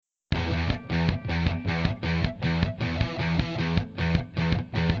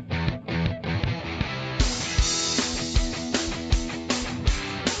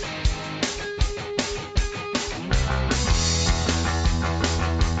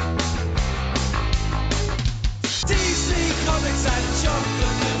comics and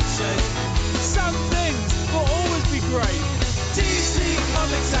chocolate milkshake. Some things will always be great. DC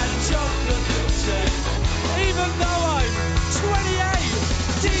Comics and chocolate milkshake. Even though I'm 28.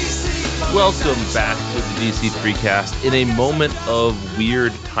 DC Comics. Welcome back to the DC3cast. In a moment of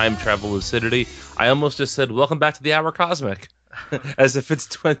weird time travel lucidity, I almost just said, welcome back to the Hour Cosmic. As if it's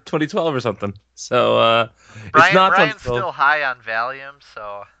 2012 or something. So, it's not Brian's still high on Valium,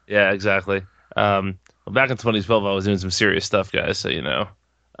 so... Yeah, exactly. Well, back in 2012, I was doing some serious stuff, guys, so, you know,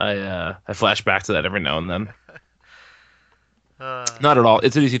 I flash back to that every now and then. Not at all.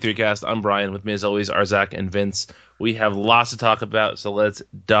 It's a DC3cast. I'm Brian. With me, as always, are Zach and Vince. We have lots to talk about, so let's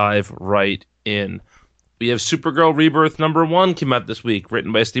dive right in. We have Supergirl Rebirth #1 came out this week,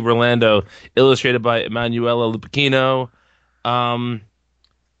 written by Steve Orlando, illustrated by Emanuela Lupacchino.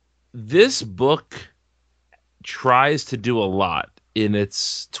 This book tries to do a lot in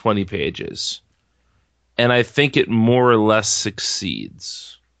its 20 pages, and I think it more or less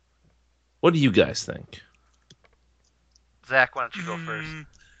succeeds. What do you guys think? Zach, why don't you go first?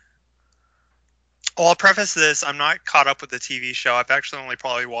 Well, I'll preface this. I'm not caught up with the TV show. I've actually only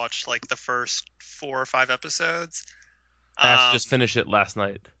probably watched like the first 4 or 5 episodes. I just finished it last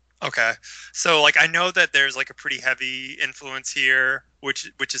night. Okay. So like I know that there's like a pretty heavy influence here,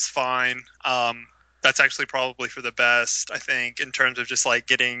 which is fine. That's actually probably for the best, I think, in terms of just like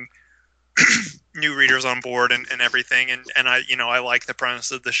getting new readers on board and everything. And I like the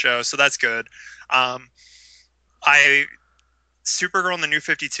premise of the show, so that's good. Supergirl in the New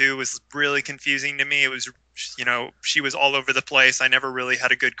 52 was really confusing to me. It was, she was all over the place. I never really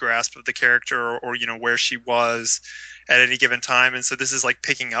had a good grasp of the character or where she was at any given time. And so this is like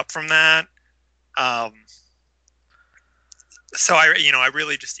picking up from that. So I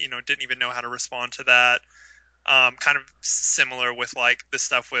really just, didn't even know how to respond to that. Kind of similar with like the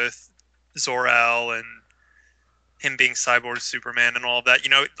stuff with Zor-El and him being Cyborg Superman and all of that.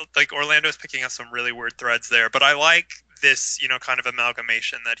 Like Orlando's picking up some really weird threads there, but I like this, kind of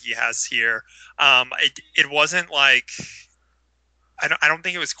amalgamation that he has here. It wasn't like, I don't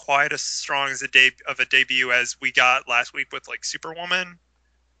think it was quite as strong as a debut as we got last week with like Superwoman,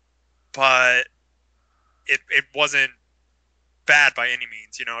 but it wasn't bad by any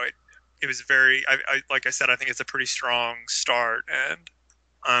means. It was very, I like I said, I think it's a pretty strong start, and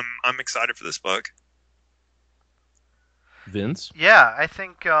I'm excited for this book. Vince? Yeah, I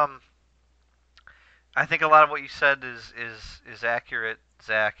think a lot of what you said is accurate,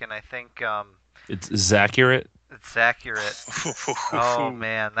 Zach, and I think It's Zacurate? it's accurate. Oh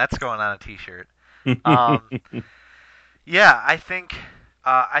man, that's going on a T-shirt. Yeah, I think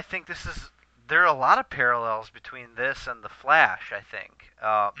this is. There are a lot of parallels between this and the Flash. I think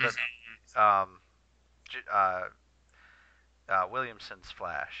Williamson's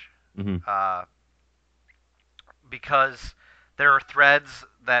Flash, because there are threads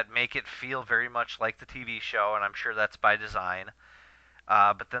that make it feel very much like the TV show, and I'm sure that's by design.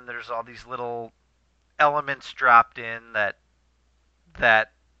 But then there's all these little elements dropped in that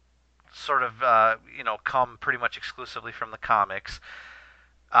sort of come pretty much exclusively from the comics.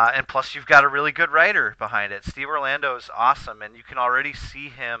 And plus, you've got a really good writer behind it. Steve Orlando is awesome, and you can already see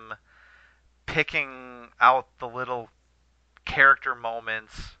him picking out the little character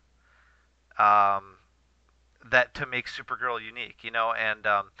moments that to make Supergirl unique. And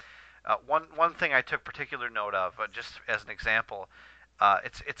one thing I took particular note of, just as an example,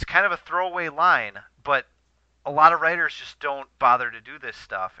 it's kind of a throwaway line, but a lot of writers just don't bother to do this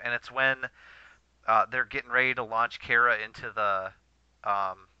stuff, and it's when they're getting ready to launch Kara into the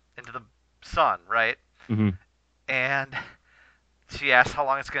sun, right? Mm-hmm. And she asks how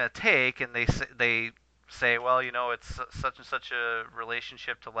long it's going to take, and they say, well, it's such and such a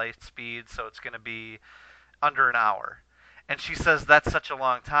relationship to light speed, so it's going to be under an hour. And she says that's such a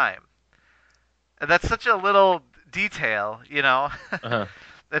long time. And that's such a little detail, Uh-huh.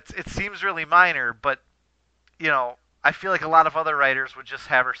 It seems really minor, but I feel like a lot of other writers would just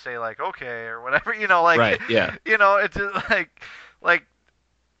have her say like okay or whatever, Right, yeah. It's just like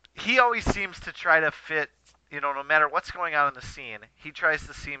he always seems to try to fit, no matter what's going on in the scene, he tries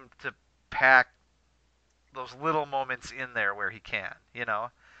to seem to pack those little moments in there where he can, And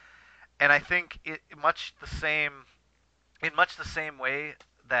I think in much the same way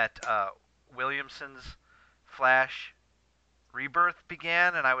that Williamson's Flash Rebirth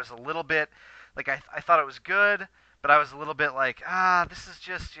began, and I was a little bit like I thought it was good, but I was a little bit like this is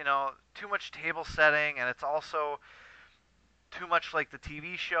just too much table setting, and it's also too much like the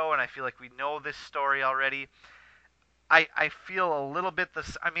TV show, and I feel like we know this story already. I feel a little bit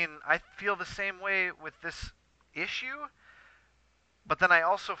I feel the same way with this issue, but then I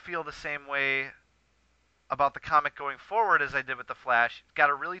also feel the same way about the comic going forward as I did with the Flash. Got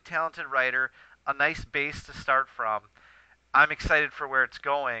a really talented writer, a nice base to start from. I'm excited for where it's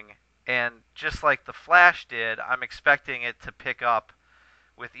going, and just like the Flash did, I'm expecting it to pick up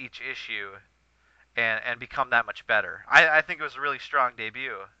with each issue and become that much better. I think it was a really strong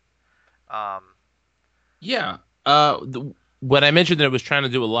debut. Yeah. When I mentioned that it was trying to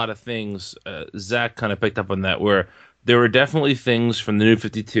do a lot of things, Zach kind of picked up on that, where there were definitely things from the New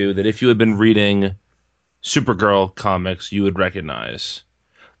 52 that if you had been reading Supergirl comics, you would recognize.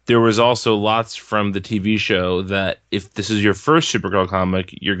 There was also lots from the TV show that if this is your first Supergirl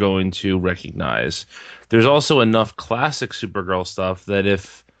comic, you're going to recognize. There's also enough classic Supergirl stuff that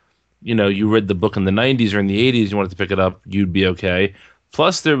if you read the book in the 90s or in the 80s, you wanted to pick it up, you'd be okay.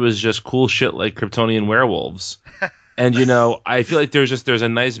 Plus, there was just cool shit like Kryptonian werewolves. And, I feel like there's a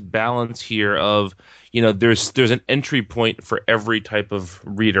nice balance here of, there's an entry point for every type of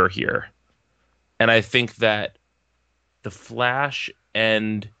reader here. And I think that The Flash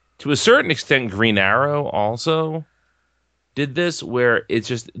and, to a certain extent, Green Arrow also did this, where it's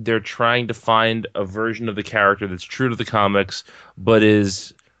just they're trying to find a version of the character that's true to the comics, but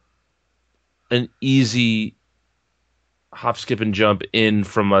is an easy hop, skip, and jump in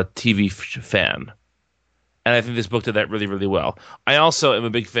from a TV fan. And I think this book did that really, really well. I also am a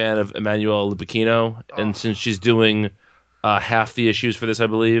big fan of Emmanuel Lupacchino, and since she's doing half the issues for this, I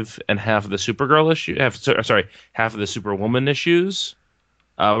believe, and half of the Supergirl issue, half of the Superwoman issues,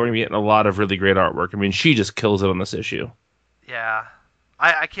 we're going to be getting a lot of really great artwork. I mean, she just kills it on this issue. Yeah.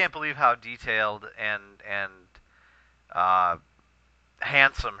 I can't believe how detailed and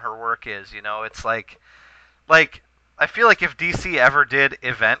handsome her work is. It's like I feel like if DC ever did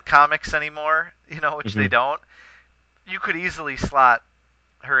event comics anymore, which they don't, you could easily slot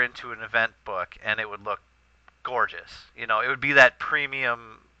her into an event book and it would look gorgeous. It would be that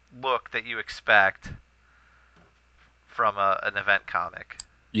premium look that you expect from an event comic.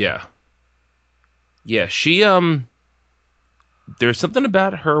 Yeah. Yeah, she there's something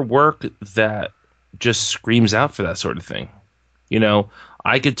about her work that just screams out for that sort of thing.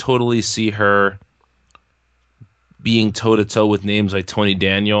 I could totally see her being toe-to-toe with names like Tony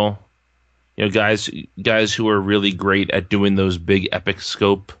Daniel, guys who are really great at doing those big epic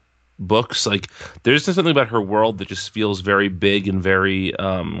scope books. Like, there's just something about her world that just feels very big and very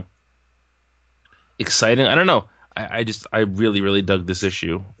exciting. I don't know. I really, really dug this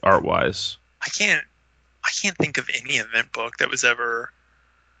issue art-wise. I can't think of any event book that was ever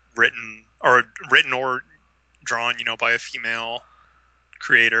written or drawn, by a female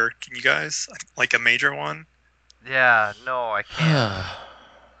creator. Can you guys, like, a major one? Yeah, no, I can't.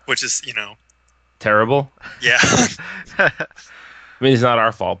 Which is, terrible. Yeah. I mean, it's not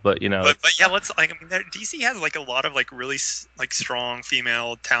our fault, but But yeah, DC has like a lot of like really like strong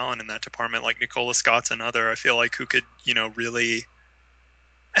female talent in that department. Like Nicola Scott's another. I feel like who could really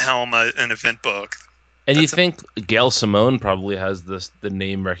helm an event book. And you think Gail Simone probably has the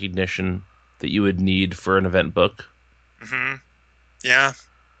name recognition that you would need for an event book? Mm-hmm. Yeah.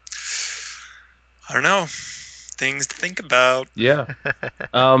 I don't know. Things to think about. Yeah.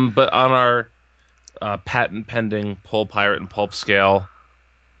 But on our patent pending Pulp Pirate and Pulp scale,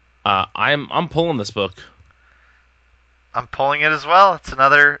 I'm pulling this book. I'm pulling it as well. It's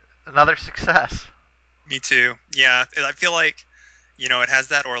another success. Me too. Yeah, I feel like it has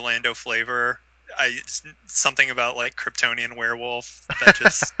that Orlando flavor. Something about like Kryptonian werewolf that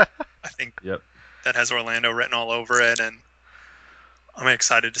just I think that has Orlando written all over it, and I'm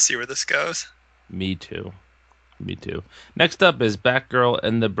excited to see where this goes. Me too. Next up is Batgirl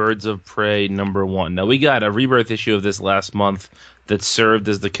and the Birds of Prey #1. Now, we got a Rebirth issue of this last month that served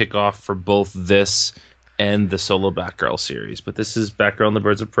as the kickoff for both this and the solo Batgirl series. But this is Batgirl and the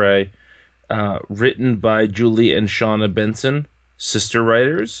Birds of Prey, written by Julie and Shauna Benson, sister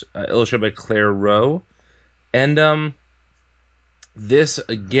writers, illustrated by Claire Rowe. And this,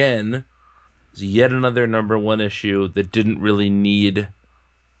 again, is yet another #1 issue that didn't really need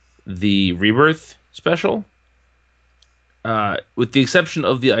the Rebirth special. With the exception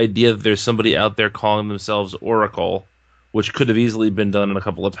of the idea that there's somebody out there calling themselves Oracle, which could have easily been done in a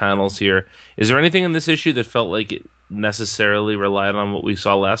couple of panels here. Is there anything in this issue that felt like it necessarily relied on what we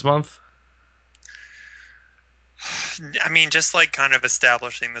saw last month? I mean, just like kind of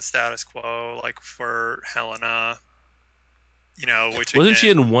establishing the status quo, like for Helena, which wasn't she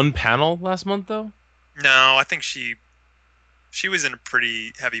in one panel last month though? No, I think she was in a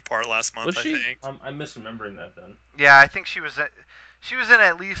pretty heavy part last month. Was she? I think. I'm misremembering that then. Yeah, I think she was in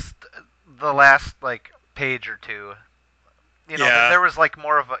at least the last like page or two. Yeah. There was like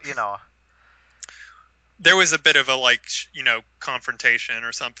more of a there was a bit of a confrontation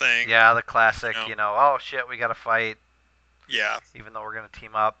or something. Yeah, the classic, You oh shit, we got to fight. Yeah. Even though we're gonna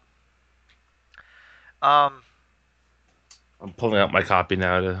team up. I'm pulling out my copy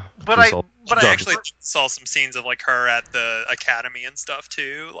now to. But consult. I I actually saw some scenes of her at the academy and stuff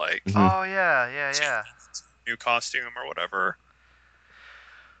too, Oh yeah. New costume or whatever.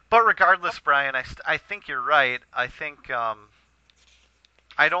 But regardless, Brian, I think you're right. I think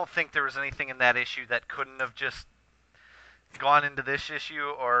I don't think there was anything in that issue that couldn't have just gone into this issue,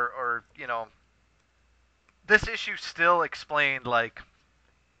 or this issue still explained 80%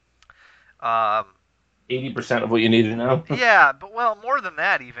 of what you need to know. Yeah, but more than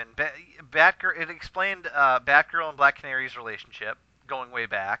that even. Batgirl, it explained Batgirl and Black Canary's relationship going way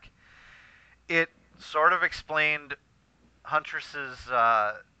back. It sort of explained Huntress's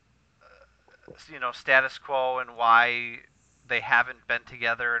status quo and why they haven't been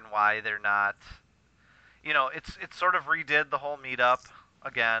together and why they're not. It sort of redid the whole meetup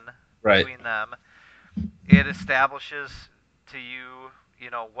again between them. It establishes to you,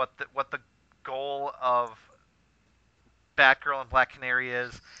 what the goal of Batgirl and Black Canary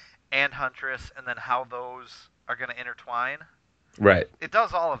is, and Huntress, and then how those are going to intertwine. Right. It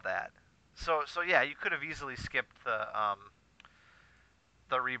does all of that. So yeah, you could have easily skipped the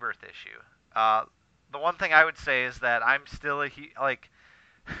Rebirth issue. The one thing I would say is that I'm still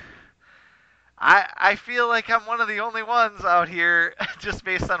I feel like I'm one of the only ones out here, just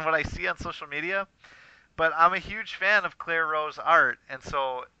based on what I see on social media. But I'm a huge fan of Claire Rowe's art, and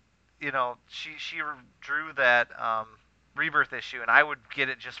so, she drew that Rebirth issue, and I would get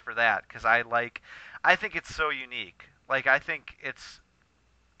it just for that, because I think it's so unique. I think it's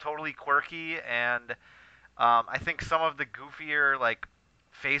totally quirky, and I think some of the goofier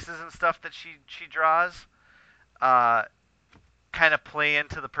faces and stuff that she draws kind of play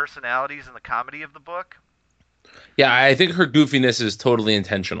into the personalities and the comedy of the book. Yeah, I think her goofiness is totally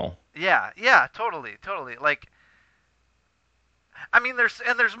intentional. Yeah, totally. I mean,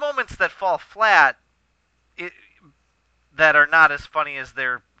 there's moments that fall flat, that are not as funny as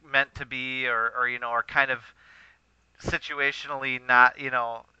they're meant to be, or are kind of situationally not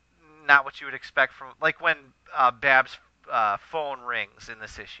what you would expect from, when Babs' phone rings in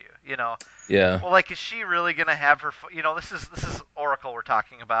this issue. Yeah. Well, is she really gonna have her? This is Oracle we're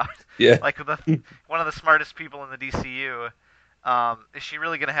talking about. Yeah. One of the smartest people in the DCU. Is she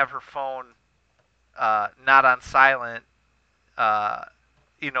really gonna have her phone not on silent?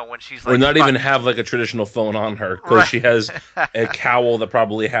 When she's or not even have a traditional phone on her, because she has a cowl that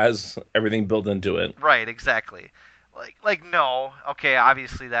probably has everything built into it. Right, exactly. No, okay,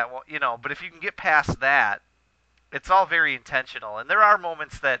 obviously that won't, but if you can get past that, it's all very intentional, and there are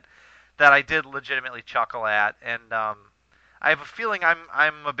moments that I did legitimately chuckle at, and I have a feeling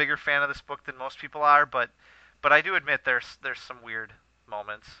I'm a bigger fan of this book than most people are, but I do admit there's some weird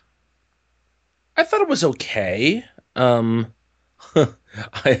moments. I thought it was okay. I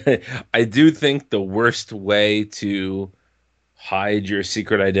do think the worst way to hide your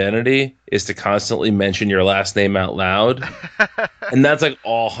secret identity is to constantly mention your last name out loud. And that's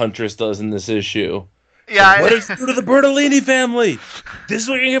all Huntress does in this issue. Yeah. What did you do to the Bertolini family? This is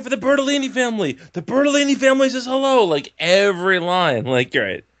what you're going to get for the Bertolini family. The Bertolini family says hello. Every line. You're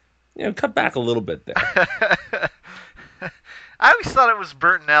right. Cut back a little bit there. I always thought it was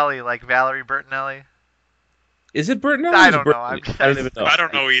Bertinelli, Valerie Bertinelli. Is it Bertinelli? I don't know. I don't even know. I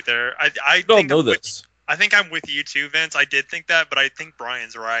don't know either. I don't know this. I think I'm with you too, Vince. I did think that, but I think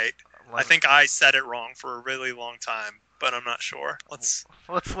Brian's right. I think I said it wrong for a really long time, but I'm not sure. Let's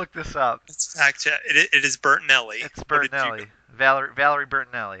look this up. Let's fact check. It is Bertinelli. It's Bertinelli. Valerie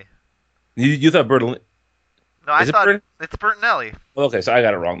Bertinelli. You thought Bertolini? No, I thought it's Bertinelli. Okay, so I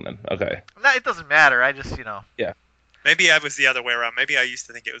got it wrong then. Okay. No, it doesn't matter. I just, Yeah. Maybe I was the other way around. Maybe I used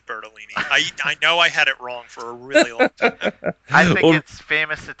to think it was Bertolini. I know I had it wrong for a really long time. I think it's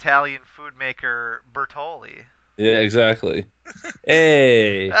famous Italian food maker Bertolli. Yeah, exactly.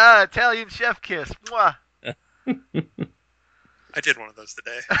 Hey. Italian chef kiss. Mwah. I did one of those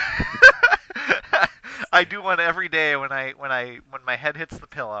today. I do one every day when my head hits the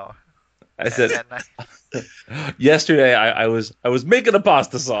pillow. I said yesterday I was making a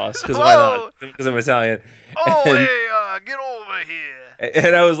pasta sauce because why not? Because I'm Italian. Oh, hey, get over here!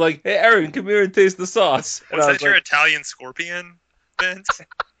 And I was like, "Hey, Aaron, come here and taste the sauce." Was that your Italian scorpion, Vince?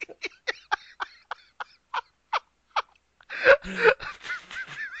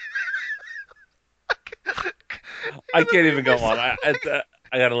 I can't even go on. I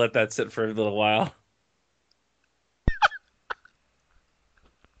gotta let that sit for a little while.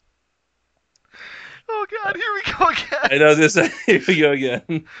 Oh God, here we go again. I know this. Here we go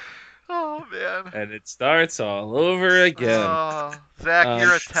again. Oh Oh, man. And it starts all over again. Oh, Zach,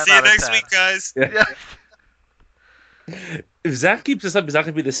 you're a 10 See you out of next 10. week, guys. Yeah. If Zach keeps this up, he's not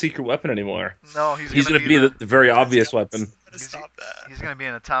going to be the secret weapon anymore. No, he's He's going going to be the very obvious weapon. Gotta stop that. He's going to be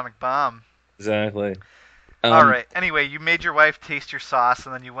an atomic bomb. Exactly. All right. Anyway, you made your wife taste your sauce,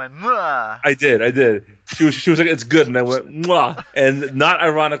 and then you went, mwah. I did. She was like, it's good, and I went, mwah, and not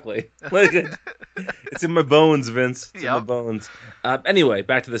ironically. Like, it's in my bones, Vince. It's in my bones. Anyway,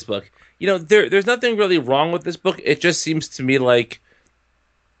 back to this book. There's nothing really wrong with this book. It just seems to me like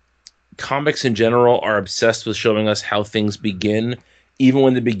comics in general are obsessed with showing us how things begin, even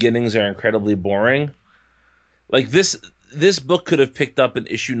when the beginnings are incredibly boring. Like this book could have picked up in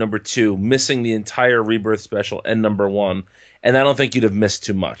issue number 2, missing the entire Rebirth special and number 1, and I don't think you'd have missed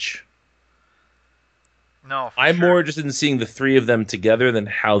too much. No, I'm more interested in seeing the 3 of them together than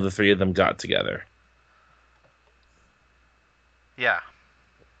how the 3 of them got together. Yeah.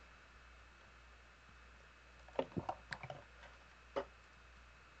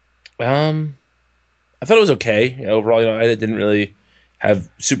 I thought it was okay. Overall, I didn't really have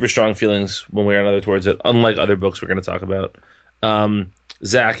super strong feelings one way or another towards it, unlike other books we're going to talk about.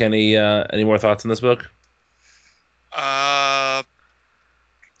 Zach, any more thoughts on this book? No.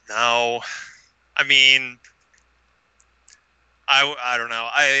 I mean, I don't know.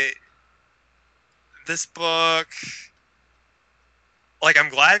 This book, like, I'm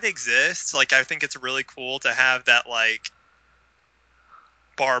glad it exists. Like, I think it's really cool to have that, like,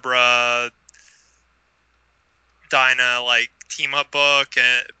 Barbara, Dinah, like, team-up book,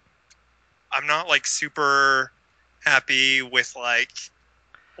 and I'm not, like, super happy with, like,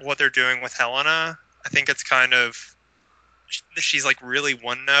 what they're doing with Helena. I think it's kind of, she's, like, really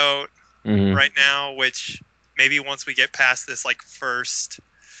one-note right now, which maybe once we get past this, like, first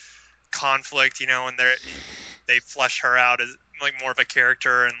conflict, and they flesh her out as, like, more of a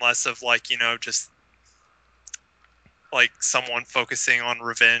character and less of, like, just, like, someone focusing on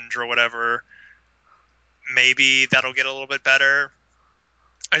revenge or whatever, maybe that'll get a little bit better.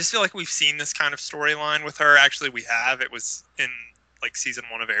 I just feel like we've seen this kind of storyline with her. Actually, we have. It was in, like, season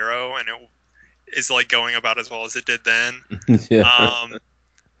 1 of Arrow, and it is, like, going about as well as it did then. Yeah.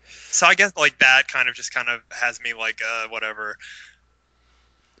 So I guess, like, that kind of has me, like, whatever.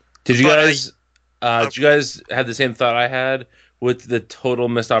 Did you guys have the same thought I had with the total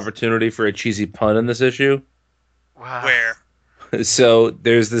missed opportunity for a cheesy pun in this issue? Wow. Where? So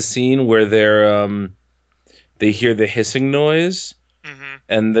there's the scene where they hear the hissing noise,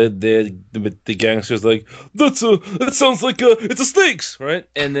 and the gangster's like, that sounds like it's a snakes, right?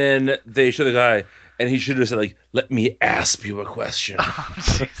 And then they show the guy, and he should have said, like, let me ask you a question. Oh,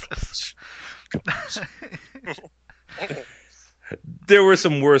 Jesus. There were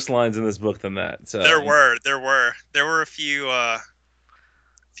some worse lines in this book than that. So There were a few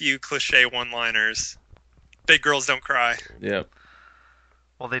cliche one-liners. Big girls don't cry. Yeah.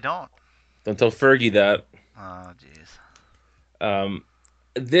 Well, they don't. Don't tell Fergie that. Oh, jeez.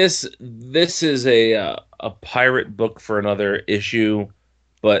 This is a pirate book for another issue,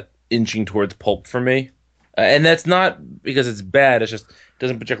 but inching towards pulp for me. And that's not because it's bad. It's just it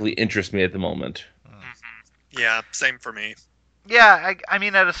doesn't particularly interest me at the moment. Yeah, same for me. Yeah, I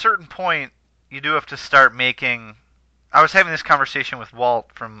mean, at a certain point, you do have to start making... I was having this conversation with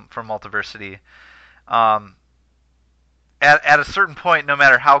Walt from Multiversity. At a certain point, no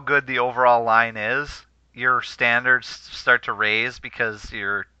matter how good the overall line is, your standards start to raise because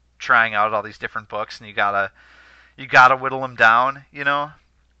you're trying out all these different books, and you gotta whittle them down.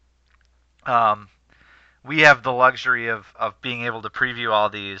 We have the luxury of being able to preview all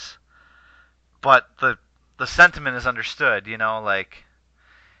these, but the sentiment is understood. Like,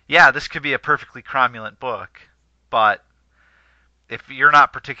 yeah, this could be a perfectly cromulent book, but if you're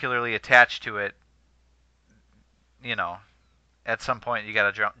not particularly attached to it, at some point you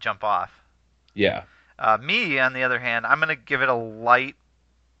got to jump off. Yeah. Me, on the other hand, I'm going to give it a light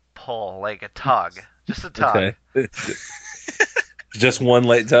pull, like a tug. Just a tug. Okay. Just one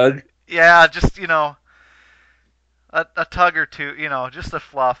light tug? Yeah, just, a tug or two, just a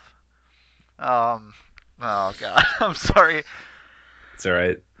fluff. Oh, God. I'm sorry. It's all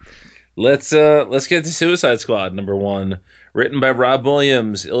right. Let's get to Suicide Squad #1. Written by Rob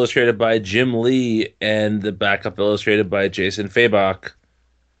Williams, illustrated by Jim Lee, and the backup illustrated by Jason Fabok.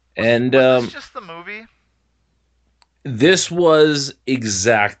 And was this just the movie? This was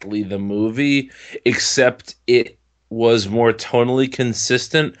exactly the movie, except it was more tonally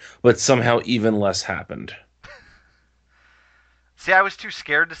consistent, but somehow even less happened. See, I was too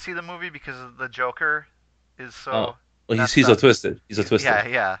scared to see the movie because of the Joker is so... Oh, well, he's so twisted. He's so twisted.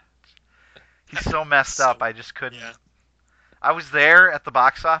 Yeah. He's so messed up, I just couldn't... Yeah. I was there at the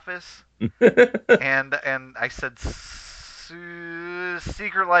box office, and I said,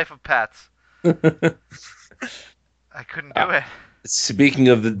 Secret Life of Pets. I couldn't do it. Speaking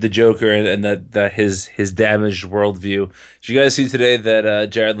of the Joker and that his damaged worldview, did you guys see today that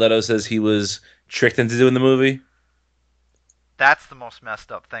Jared Leto says he was tricked into doing the movie? That's the most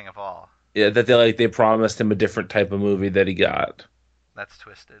messed up thing of all. Yeah, that they promised him a different type of movie that he got. That's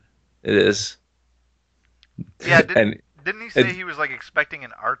twisted. It is. Yeah, didn't he say he was like expecting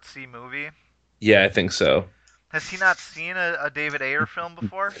an artsy movie? Yeah, I think so. Has he not seen a David Ayer film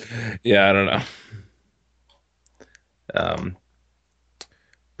before? Yeah, I don't know.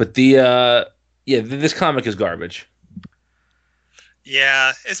 But this comic is garbage.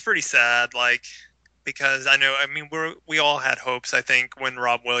 Yeah, it's pretty sad. Like, because we all had hopes. I think when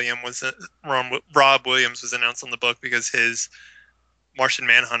Rob Williams was announced on the book, because his Martian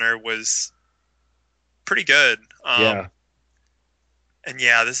Manhunter was pretty good. Yeah. And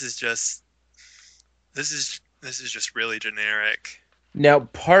yeah, this is just really generic. Now,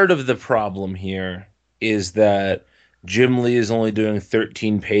 part of the problem here is that Jim Lee is only doing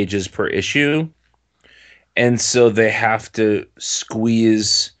 13 pages per issue, and so they have to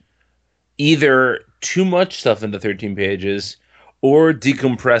squeeze either too much stuff into 13 pages or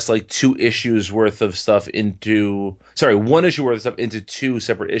decompress like 2 issues worth of stuff into 1 issue worth of stuff into 2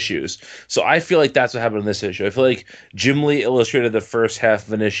 separate issues. So I feel like that's what happened in this issue. I feel like Jim Lee illustrated the first half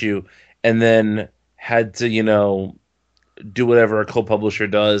of an issue and then had to, do whatever a co-publisher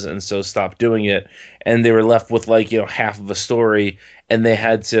does, and so stopped doing it, and they were left with half of a story, and they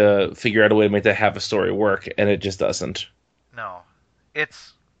had to figure out a way to make that half a story work, and it just doesn't. No.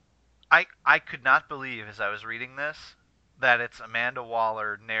 I could not believe as I was reading this that it's Amanda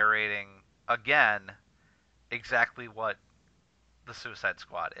Waller narrating again exactly what the Suicide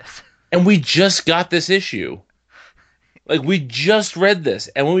Squad is. And we just got this issue. Like, we just read this,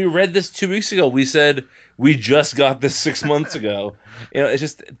 and when we read this 2 weeks ago, we said we just got this 6 months ago. It's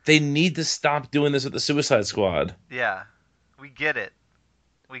just they need to stop doing this with the Suicide Squad. Yeah, we get it.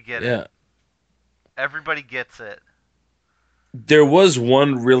 Yeah. Everybody gets it. There was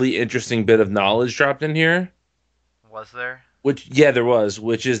one really interesting bit of knowledge dropped in here. Was there? There was,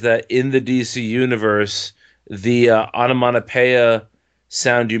 which is that in the DC universe, the onomatopoeia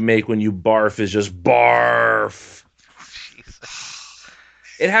sound you make when you barf is just barf.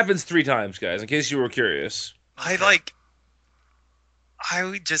 It happens 3 times, guys, in case you were curious. I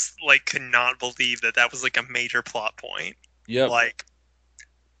just could not believe that was like a major plot point. Yep. Like,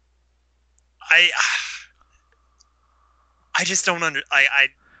 I just don't I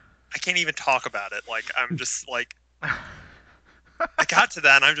can't even talk about it. Like, I'm just like, I got to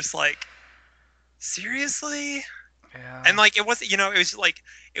that and I'm just like, seriously? Yeah. And it wasn't, it was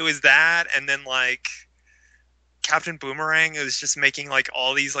it was that, and then Captain Boomerang is just making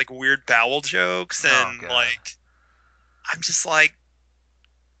all these weird bowel jokes, and I'm just like,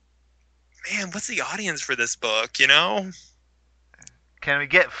 man, what's the audience for this book, Can we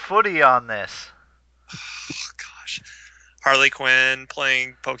get footy on this? Oh gosh. Harley Quinn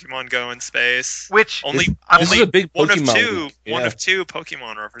playing Pokemon Go in space. Which this is a big Pokemon week. One of 2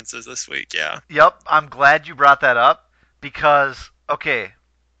 Pokemon references this week, yeah. Yep, I'm glad you brought that up because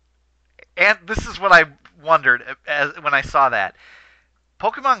and this is what I wondered when I saw that.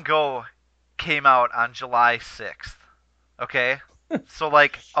 Pokemon Go came out on July 6th. Okay? So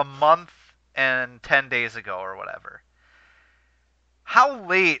a month and 10 days ago or whatever. How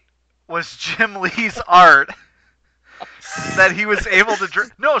late was Jim Lee's art that he was able to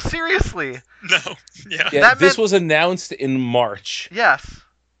No, seriously. No. Yeah. Yeah, this was announced in March. Yes.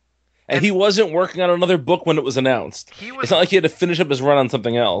 And he wasn't working on another book when it was announced. It's not like he had to finish up his run on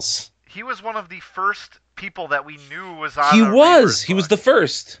something else. He was one of the first people that we knew was on. He was the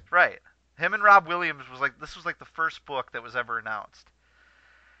first. Right. Him and Rob Williams this was the first book that was ever announced.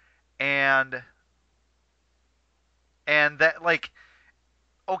 And that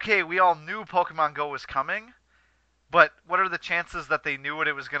okay, we all knew Pokemon Go was coming, but what are the chances that they knew what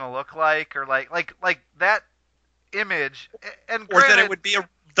it was going to look like, or like that image, and or that it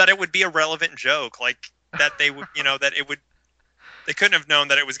would be a relevant joke, that they would, that it would, they couldn't have known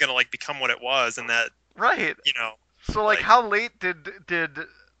that it was going to become what it was, and that right, So how late did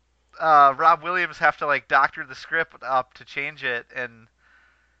Rob Williams have to doctor the script up to change it, and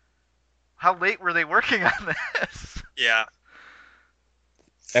how late were they working on this? Yeah.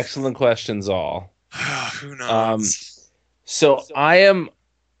 Excellent questions, all. Who knows? So I'm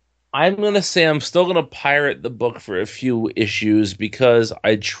gonna say I'm still gonna pirate the book for a few issues because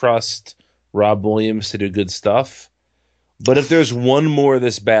I trust Rob Williams to do good stuff. But if there's one more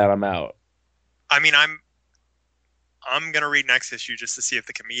this bad, I'm out. I mean, I'm gonna read next issue just to see if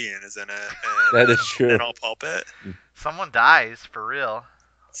the comedian is in it. That is true. And I'll pulp it. Someone dies for real.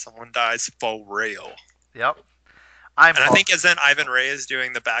 Someone dies for real. Yep. I think isn't Ivan Reyes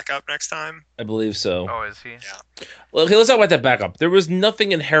doing the backup next time? I believe so. Oh, is he? Yeah. Well, okay, let's talk about that backup. There was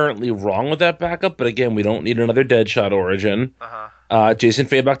nothing inherently wrong with that backup, but again, we don't need another Deadshot origin. Jason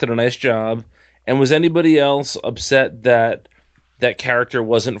Fabok did a nice job. And was anybody else upset that that character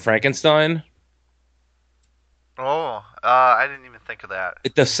wasn't Frankenstein? Oh, I didn't even think of that.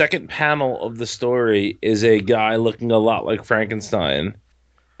 The second panel of the story is a guy looking a lot like Frankenstein.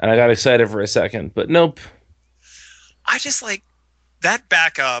 And I got excited for a second, but nope. I just like that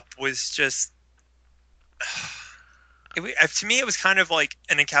backup was just to me it was kind of like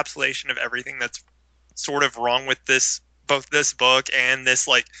an encapsulation of everything that's sort of wrong with both this book and this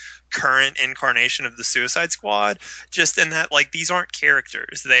like current incarnation of the Suicide Squad, just in that like these aren't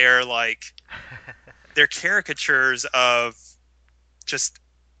characters, they are like they're caricatures of just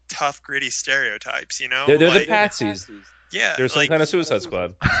tough gritty stereotypes, you know. They're like, the patsies. Yeah, There's some kind of Suicide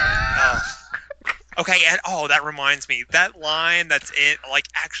Squad. Okay, and that reminds me. That line that's in, like,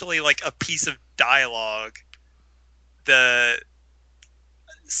 actually, like, a piece of dialogue. The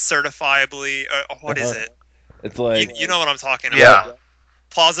certifiably, what is it? It's like... You know what I'm talking Yeah. about.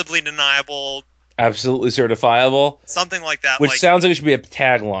 Plausibly deniable. Absolutely certifiable. Something like that. Which like, sounds like it should be a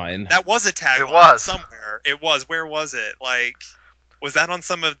tagline. That was a tagline. It was. Somewhere. It was. Where was it? Like, was that on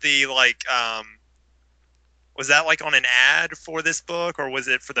some of the, like, was that like on an ad for this book, or was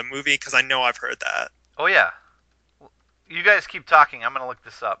it for the movie? Because I know I've heard that. Oh yeah. You guys keep talking. I'm gonna look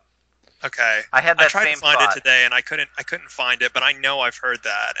this up. Okay. I had that tried same to find thought. it today, and I couldn't find it, but I know I've heard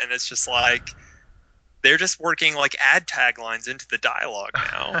that, and it's just like they're just working like ad taglines into the dialogue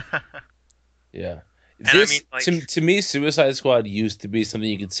now. Yeah. And I mean, like, to me, Suicide Squad used to be something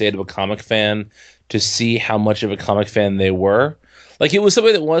you could say to a comic fan to see how much of a comic fan they were. Like, it was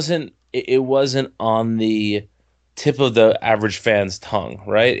something that wasn't on the tip of the average fan's tongue,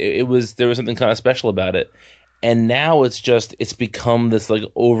 right? There was something kind of special about it. And now it's become this like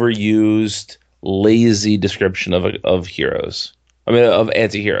overused, lazy description of heroes. I mean, of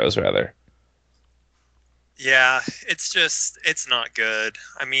anti-heroes rather. Yeah, it's not good.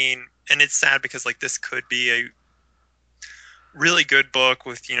 I mean, and it's sad because like this could be a really good book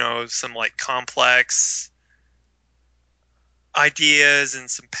with, you know, some like complex ideas and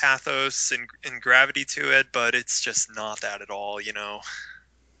some pathos and gravity to it, but it's just not that at all, you know.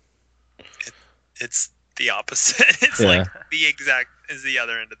 It's the opposite. It's like the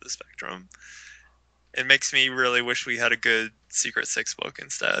other end of the spectrum. It makes me really wish we had a good Secret Six book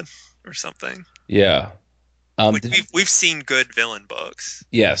instead or something. Yeah. We've seen good villain books.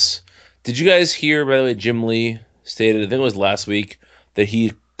 Yes. Did you guys hear, by the way, Jim Lee stated, I think it was last week, that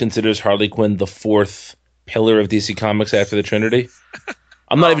he considers Harley Quinn the fourth pillar of DC Comics after the Trinity?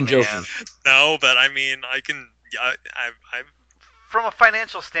 I'm not even joking. No, but I mean, I can. I'm From a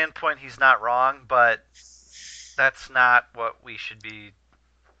financial standpoint, he's not wrong, but that's not what we should be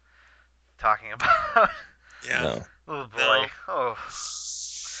talking about. Yeah. No. Oh boy. No.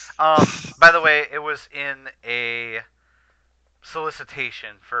 Oh. By the way, it was in a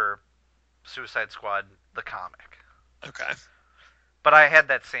solicitation for Suicide Squad, the comic. Okay. But I had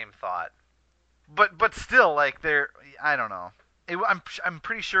that same thought. But still, like, I don't know. I'm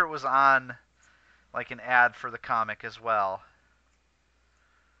pretty sure it was on like an ad for the comic as well.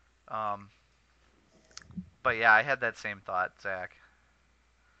 But yeah, I had that same thought, Zach.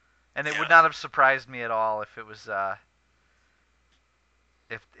 And it would not have surprised me at all if it was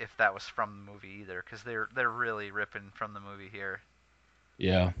if that was from the movie either, because they're really ripping from the movie here.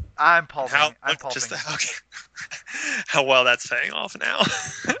 Yeah. I'm pulping. Just how well that's paying off now.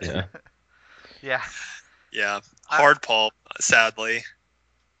 Yeah. Yeah. Yeah. Hard pulp, sadly.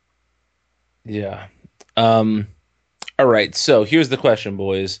 Yeah. All right. So here's the question,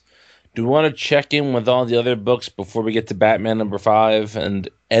 boys. Do we want to check in with all the other books before we get to Batman #5 and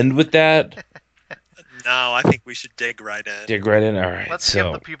end with that? No, I think we should dig right in. Dig right in. All right. Let's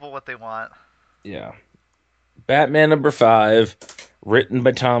give the people what they want. Yeah. Batman #5, written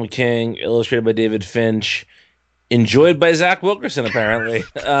by Tom King, illustrated by David Finch, enjoyed by Zach Wilkerson apparently.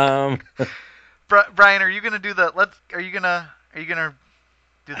 Brian, are you gonna do the? Are you gonna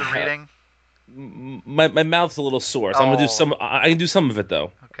do the reading? My mouth's a little sore, so I'm gonna do some. I can do some of it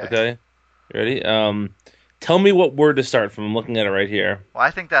though. Okay. You ready? Tell me what word to start from. I'm looking at it right here. Well,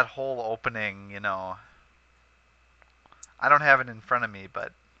 I think that whole opening, you know, I don't have it in front of me,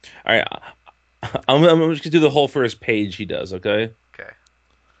 but. All right. I'm just gonna do the whole first page he does. Okay. Okay.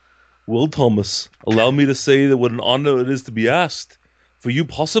 Will Thomas, allow me to say that what an honor it is to be asked, for you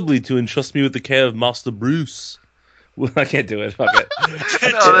possibly to entrust me with the care of Master Bruce. I can't do it. Fuck it.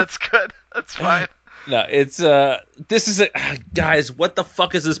 No, that's good. That's fine. No, it's this is guys. What the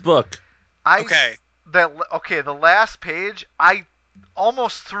fuck is this book? Okay. The last page, I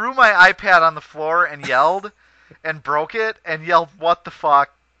almost threw my iPad on the floor and yelled, and broke it, and yelled, "What the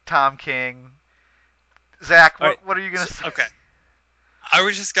fuck, Tom King?" Zach, what are you gonna say? Okay. I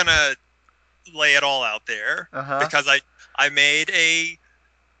was just gonna lay it all out there because I made a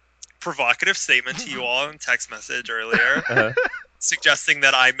provocative statement to you all in text message earlier, suggesting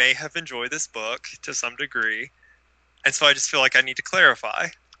that I may have enjoyed this book to some degree, and so I just feel like I need to clarify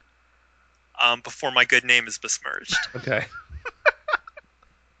before my good name is besmirched. Okay.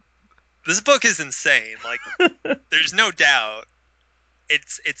 This book is insane. Like, there's no doubt.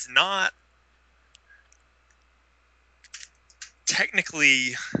 It's not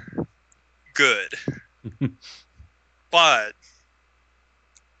technically good, but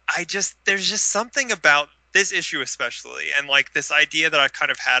there's just something about this issue especially, and like this idea that I've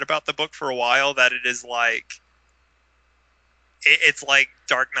kind of had about the book for a while, that it is like it's like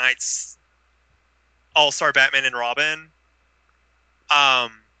Dark Knight's All-Star Batman and Robin, that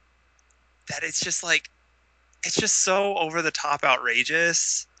it's just like, it's just so over the top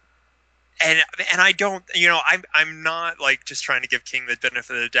outrageous. And I don't, I'm not like just trying to give King the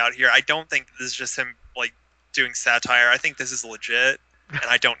benefit of the doubt here. I don't think this is just him like doing satire. I think this is legit, and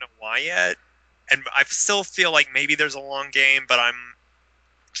I don't know why yet. And I still feel like maybe there's a long game, but I'm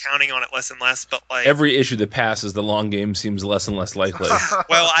counting on it less and less. But like every issue that passes, the long game seems less and less likely.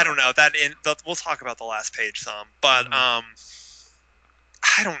 Well, I don't know we'll talk about the last page some, but I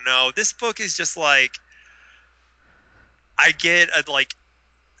don't know. This book is just like, I get a like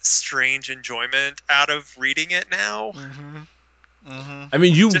strange enjoyment out of reading it now. I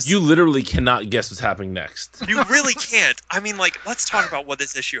mean, you literally cannot guess what's happening next. You really can't. I mean, like, let's talk about what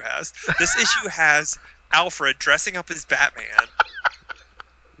this issue has. This issue has Alfred dressing up as Batman.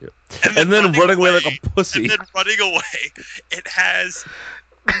 Yep. And then running away like a pussy. And then running away. It has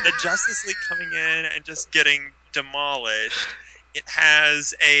the Justice League coming in and just getting demolished. It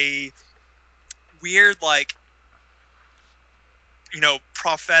has a weird, like,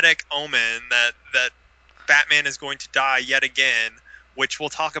 prophetic omen that Batman is going to die yet again, which we'll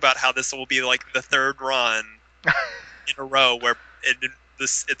talk about how this will be like the third run in a row where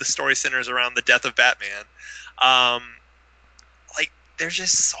the story centers around the death of Batman. Like, there's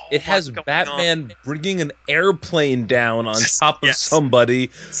just so it much has going Batman on. bringing an airplane down on top of somebody.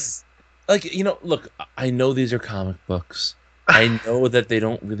 Like, look, I know these are comic books. I know that they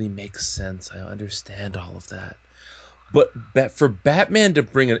don't really make sense. I understand all of that. But for Batman to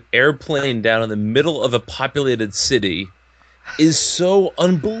bring an airplane down in the middle of a populated city is so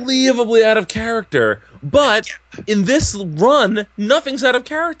unbelievably out of character. But in this run, nothing's out of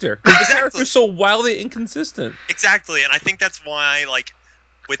character. The character's so wildly inconsistent. Exactly, and I think that's why, like,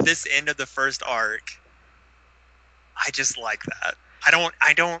 with this end of the first arc, I just like that. I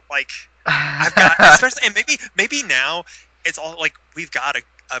don't like. I've got, especially, and maybe now it's all like we've got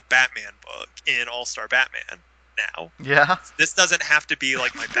a Batman book in All-Star Batman now. Yeah. This doesn't have to be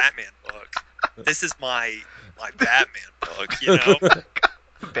like my Batman book. This is my Batman book,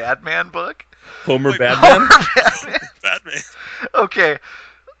 Batman book? Homer Batman? Batman. Okay.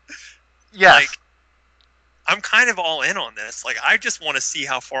 Yes. Like, I'm kind of all in on this. Like, I just want to see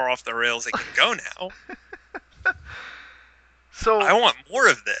how far off the rails it can go now. So I want more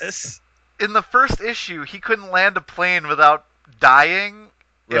of this. In the first issue, he couldn't land a plane without dying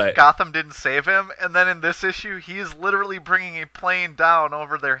if Gotham didn't save him, and then in this issue, he is literally bringing a plane down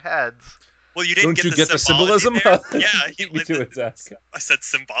over their heads. Well, you didn't get the symbolism? Yeah, Me too, I said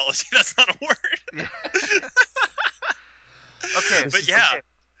symbology. That's not a word. Yeah. Okay, but yeah,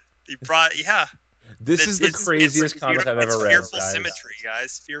 he brought This is the craziest comic I've ever read. Fearful symmetry,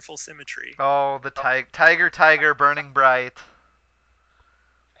 guys. Fearful symmetry. Oh, the tiger, burning bright.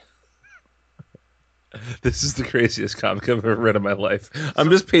 This is the craziest comic I've ever read in my life. I'm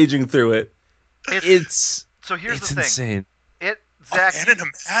just paging through it. It's so here's the thing. Insane. Zach, a man in a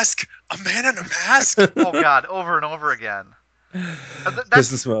mask. A man in a mask. Oh God, over and over again. Piss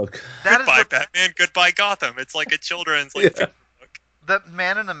and smoke. Goodbye, Batman. Goodbye, Gotham. It's like a children's book. That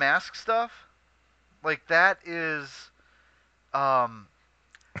man in a mask stuff, like that is,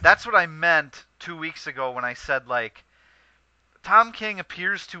 that's what I meant 2 weeks ago when I said like, Tom King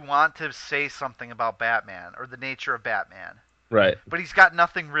appears to want to say something about Batman or the nature of Batman. Right. But he's got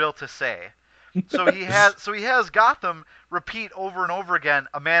nothing real to say. So he has Gotham repeat over and over again,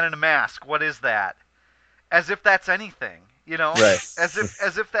 a man in a mask. What is that? As if that's anything, Right. As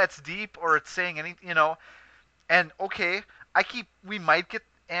if that's deep or it's saying anything, And okay, we might get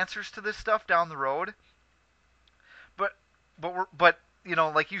answers to this stuff down the road. but you know,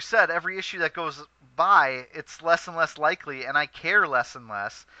 like you said, every issue that goes by, it's less and less likely, and I care less and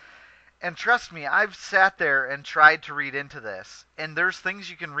less. And trust me, I've sat there and tried to read into this, and there's things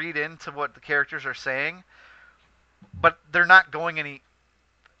you can read into what the characters are saying, but they're not going any.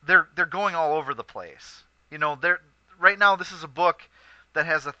 They're going all over the place. You know, they're right now. This is a book that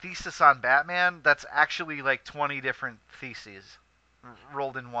has a thesis on Batman that's actually like 20 different theses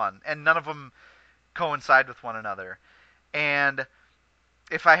rolled in one, and none of them coincide with one another. And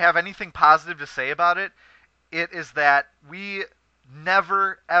if I have anything positive to say about it, it is that we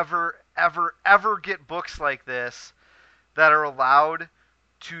never, ever, ever, ever get books like this that are allowed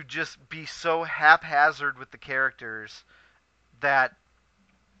to just be so haphazard with the characters that,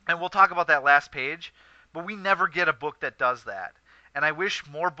 and we'll talk about that last page, but we never get a book that does that. And I wish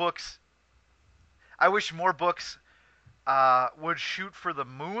more books would shoot for the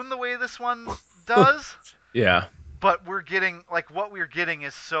moon the way this one does. Yeah. But we're getting, like, what we're getting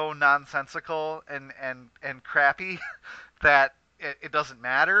is so nonsensical and crappy that it doesn't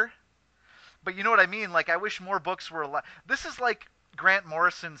matter. But you know what I mean? Like, I wish more books were This is like Grant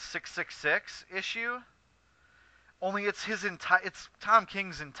Morrison's 666 issue. Only it's it's Tom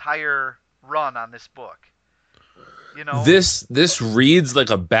King's entire run on this book. You know? This reads like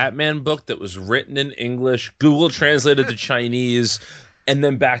a Batman book that was written in English, Google translated to Chinese, and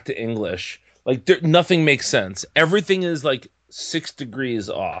then back to English. Like, nothing makes sense. Everything is like 6 degrees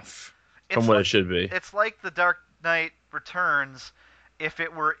off from what it should be. It's like The Dark Knight Returns if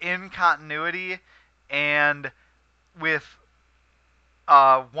it were in continuity and with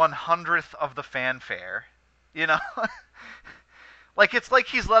 1/100th of the fanfare. You know? Like, it's like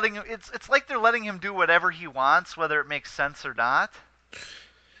he's letting him. It's like they're letting him do whatever he wants, whether it makes sense or not,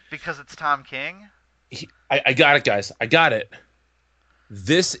 because it's Tom King. I got it, guys. I got it.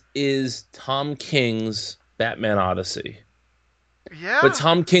 This is Tom King's Batman Odyssey. Yeah. But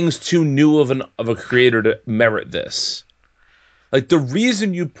Tom King's too new of a creator to merit this. Like, the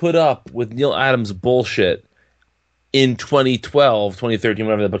reason you put up with Neil Adams' bullshit in 2012, 2013,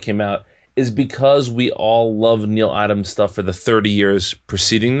 whenever the book came out, is because we all loved Neil Adams stuff for the 30 years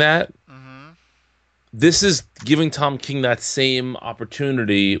preceding that. Mm-hmm. This is giving Tom King that same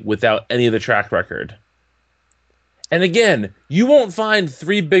opportunity without any of the track record. And again, you won't find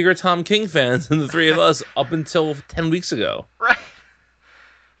 3 bigger Tom King fans than the 3 of us up until 10 weeks ago. Right.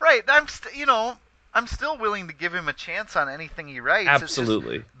 I'm still willing to give him a chance on anything he writes.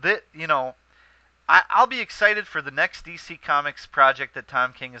 Absolutely. I'll be excited for the next DC Comics project that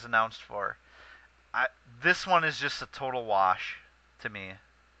Tom King has announced for. This one is just a total wash to me.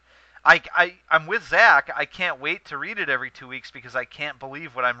 I'm with Zach. I can't wait to read it every 2 weeks because I can't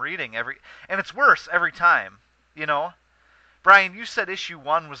believe what I'm reading and it's worse every time. You know, Brian, you said issue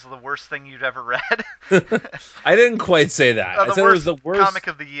 1 was the worst thing you'd ever read. I didn't quite say that. I said it was the worst comic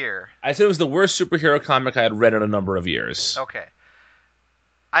of the year. I said it was the worst superhero comic I had read in a number of years. Okay.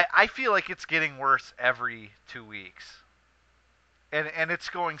 I feel like it's getting worse every 2 weeks. And it's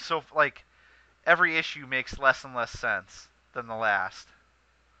going so, like, every issue makes less and less sense than the last.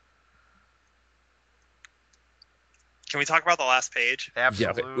 Can we talk about the last page?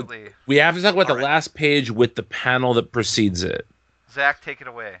 Absolutely. Yeah, we have to talk about All the right. last page with the panel that precedes it. Zach, take it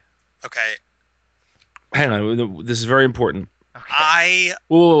away. Okay. Hang on, this is very important. Okay.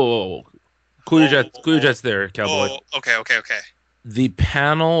 Whoa. Cool your jets there, cowboy. Oh, okay. The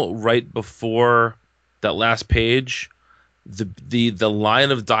panel right before that last page, the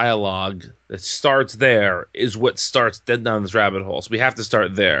line of dialogue that starts there is what starts dead down this rabbit hole. So we have to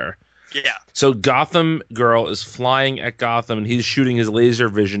start there. Yeah. So Gotham Girl is flying at Gotham, and he's shooting his laser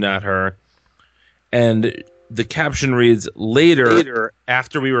vision at her. And the caption reads, later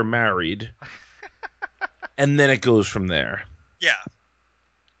after we were married. And then it goes from there. Yeah.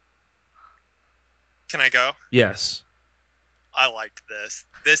 Can I go? Yes. I liked this.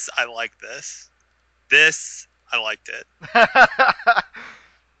 I liked this. I liked it.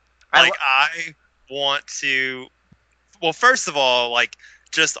 I want to. Well, first of all, like,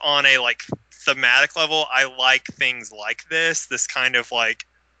 just on a like thematic level, I like things like this. This kind of like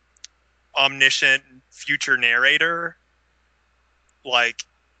omniscient future narrator, like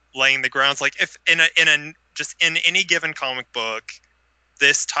laying the grounds. Like, if in any given comic book,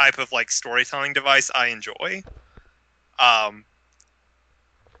 this type of like storytelling device I enjoy.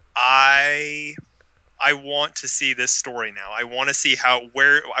 I want to see this story now. I want to see I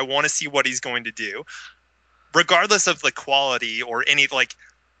want to see what he's going to do. Regardless of the quality or any, like,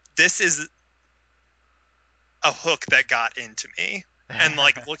 this is a hook that got into me. And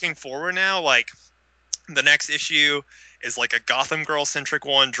like looking forward now, like the next issue is like a Gotham Girl centric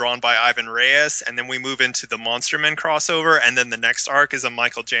one drawn by Ivan Reyes, and then we move into the Monster Men crossover, and then the next arc is a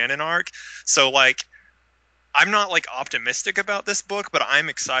Michael Janin arc. So like, I'm not like optimistic about this book, but I'm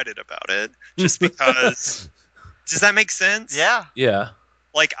excited about it just because. Does that make sense? Yeah. Yeah.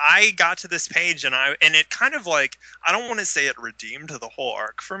 Like, I got to this page and it kind of like, I don't want to say it redeemed the whole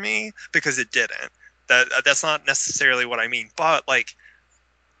arc for me, because it didn't. That's not necessarily what I mean, but like,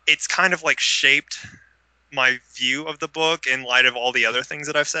 it's kind of like shaped my view of the book in light of all the other things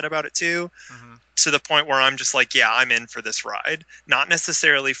that I've said about it too, to the point where I'm just like, yeah, I'm in for this ride. Not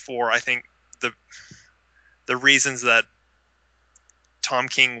necessarily for, I think, the reasons that Tom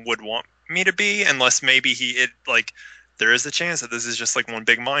King would want me to be, unless maybe there is a chance that this is just like one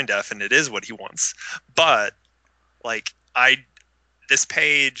big mind F and it is what he wants. But like, this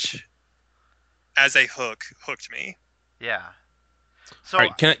page as a hooked me. Yeah. So All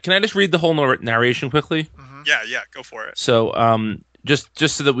right, can I just read the whole narration quickly? Yeah, go for it. So just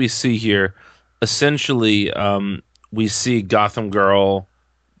so that we see here, essentially we see Gotham Girl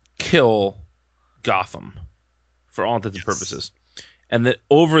kill Gotham for all intents and purposes. And that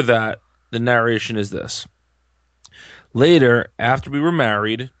over that, the narration is this. Later, after we were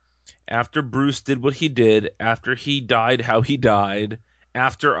married, after Bruce did what he did, after he died how he died,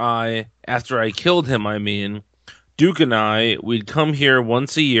 after I killed him, I mean, Duke and I, we'd come here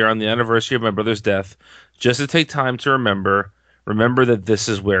once a year on the anniversary of my brother's death, just to take time to remember that this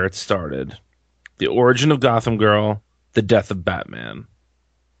is where it started. The origin of Gotham Girl, the death of Batman.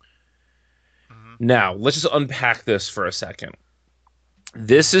 Now, let's just unpack this for a second.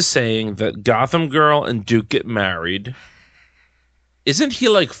 This is saying that Gotham Girl and Duke get married. Isn't he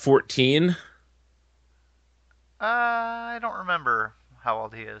like 14? I don't remember how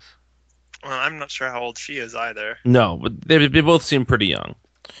old he is. Well, I'm not sure how old she is either. No, but they both seem pretty young.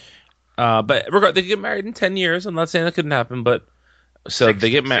 But they get married in 10 years. I'm not saying that couldn't happen, but so they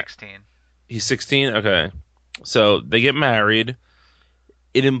get married. 16. He's 16? Okay. So they get married.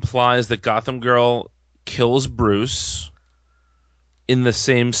 It implies that Gotham Girl kills Bruce in the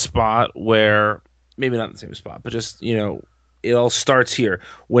same spot where, maybe not in the same spot, but just, it all starts here.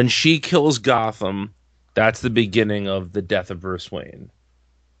 When she kills Gotham, that's the beginning of the death of Bruce Wayne.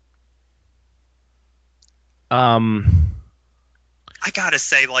 I gotta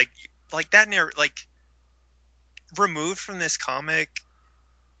say, like that removed from this comic,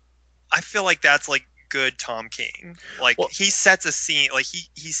 I feel like that's like good Tom King. Like, he sets a scene, like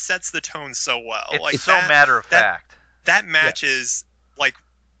he sets the tone so well. It's like so matter of fact. That matches like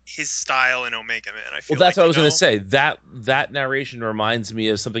his style in Omega Man. I feel that's like, what I was going to say. That narration reminds me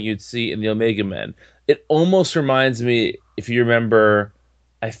of something you'd see in the Omega Men. It almost reminds me, if you remember,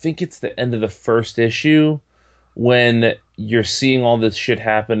 I think it's the end of the first issue, when you're seeing all this shit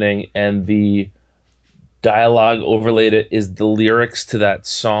happening and the dialogue overlaid is the lyrics to that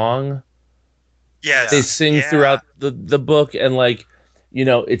song. Yes. They sing throughout the book, and like,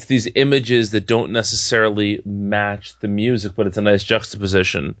 it's these images that don't necessarily match the music, but it's a nice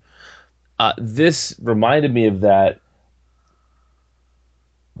juxtaposition. This reminded me of that,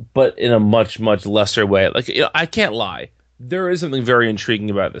 but in a much, much lesser way. Like, I can't lie. There is something very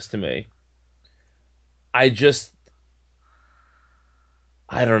intriguing about this to me. I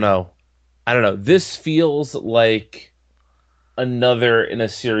don't know. This feels like another in a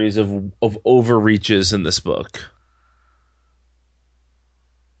series of overreaches in this book.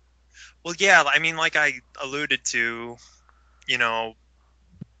 Well, yeah, I mean, like I alluded to,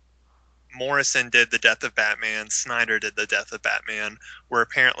 Morrison did the Death of Batman, Snyder did the Death of Batman. We're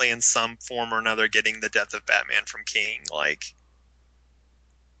apparently in some form or another getting the Death of Batman from King. Like,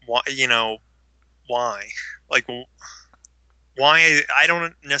 why? Why? Like, why? I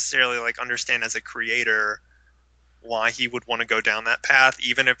don't necessarily like understand as a creator why he would want to go down that path,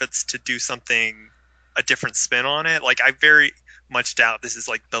 even if it's to do something, a different spin on it. Like, I very much doubt this is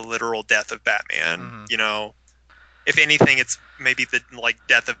like the literal death of Batman. If anything, it's maybe the like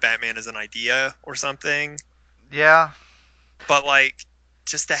death of Batman as an idea or something. Yeah. But like,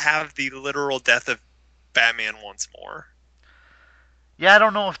 just to have the literal death of Batman once more. Yeah, I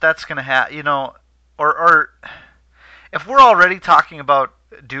don't know if that's gonna happen. Or if we're already talking about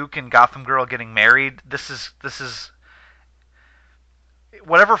Duke and Gotham Girl getting married, this is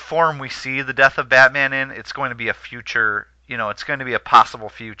whatever form we see the death of Batman in, it's going to be a future. It's going to be a possible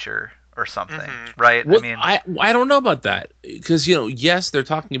future or something, right? Well, I mean, I don't know about that, because yes, they're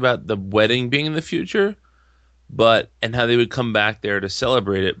talking about the wedding being in the future, and how they would come back there to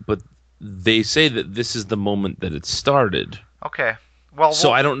celebrate it, but they say that this is the moment that it started. Okay. Well,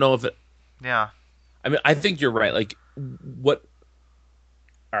 so I don't know if it. Yeah. I mean, I think you're right. Like, what?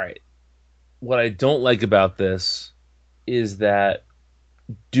 All right. What I don't like about this is that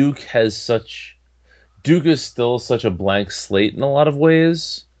Duke is still such a blank slate in a lot of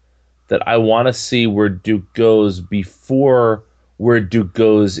ways that I want to see where Duke goes before where Duke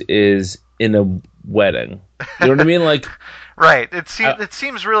goes is in a wedding. You know what I mean? Like, right. It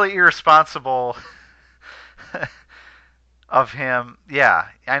seems really irresponsible of him. Yeah,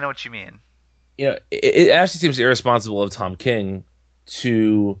 I know what you mean. it actually seems irresponsible of Tom King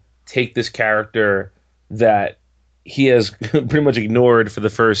to take this character that he has pretty much ignored for the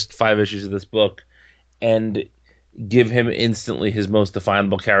first 5 issues of this book and give him instantly his most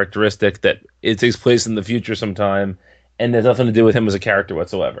definable characteristic that it takes place in the future sometime and has nothing to do with him as a character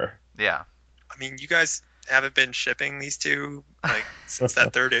whatsoever. Yeah. I mean, you guys haven't been shipping these two like since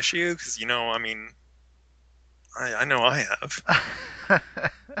that third issue because I mean, I know I have.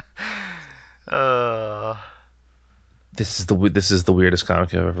 This is the weirdest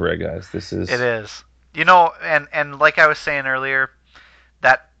comic I've ever read, guys. It is. And like I was saying earlier,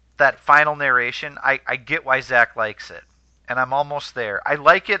 that final narration, I get why Zach likes it, and I'm almost there. I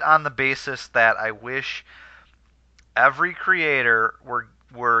like it on the basis that I wish every creator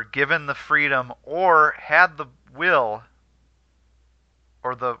were given the freedom or had the will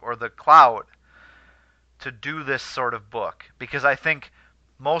or the clout to do this sort of book, because I think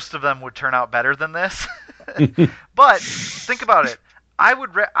most of them would turn out better than this. But think about it.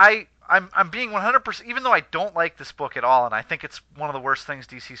 I'm being 100%, even though I don't like this book at all, and I think it's one of the worst things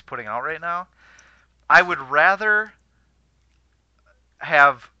DC's putting out right now, I would rather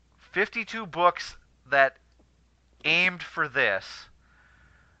have 52 books that aimed for this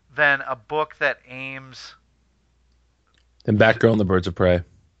than a book that aims... And Batgirl and the Birds of Prey.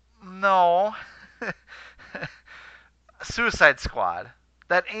 No. Suicide Squad.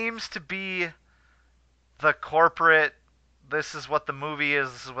 That aims to be the corporate, this is what the movie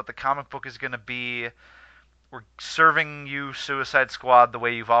is, this is what the comic book is going to be. We're serving you Suicide Squad the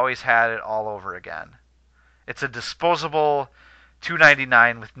way you've always had it all over again. It's a disposable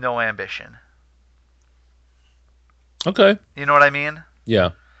 $2.99 with no ambition. Okay. You know what I mean?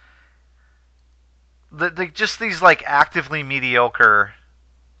 Yeah. Just these like actively mediocre,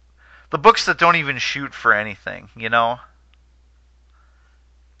 the books that don't even shoot for anything, you know?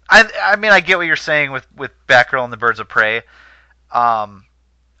 I mean, I get what you're saying with Batgirl and the Birds of Prey.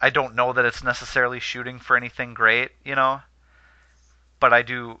 I don't know that it's necessarily shooting for anything great, you know? But I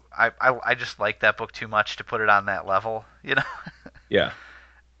do, I just like that book too much to put it on that level, you know? Yeah.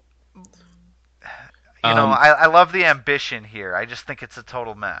 I love the ambition here. I just think it's a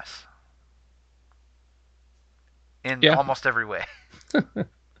total mess. In almost every way.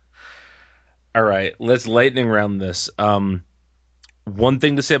 All right, let's lightning round this. One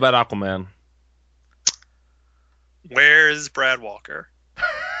thing to say about Aquaman. Where's Brad Walker?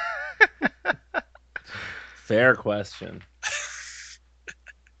 Fair question.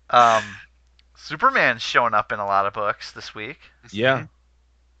 Superman's showing up in a lot of books this week. Yeah.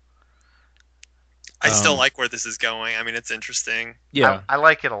 I still like where this is going. I mean, it's interesting. Yeah. I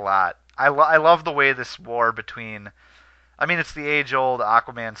like it a lot. I love the way this war between... I mean, it's the age-old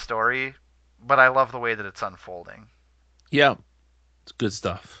Aquaman story, but I love the way that it's unfolding. Yeah. It's good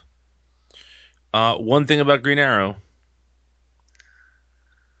stuff. One thing about Green Arrow.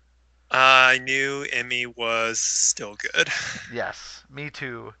 I knew Emmy was still good. Yes, me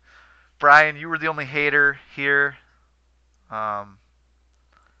too. Brian, you were the only hater here.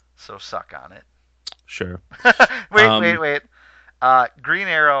 So suck on it. Sure. Wait. Green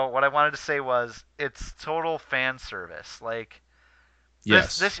Arrow, what I wanted to say was it's total fan service. Like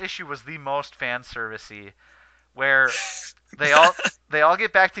this issue was the most fan servicey, where they all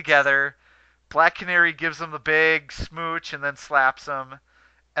get back together. Black Canary gives them the big smooch and then slaps them,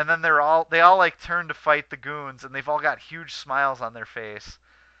 and then they all like turn to fight the goons, and they've all got huge smiles on their face.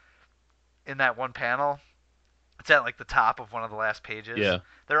 In that one panel, it's at like the top of one of the last pages. Yeah.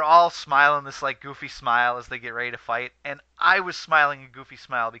 They're all smiling this like goofy smile as they get ready to fight, and I was smiling a goofy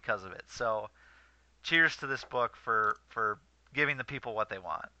smile because of it. So, cheers to this book for giving the people what they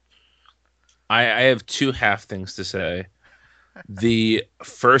want. I have two half things to say. The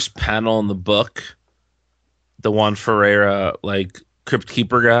first panel in the book, the Juan Ferreira like Crypt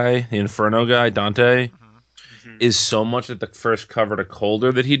Keeper guy, the Inferno guy, Dante, is so much at the first cover to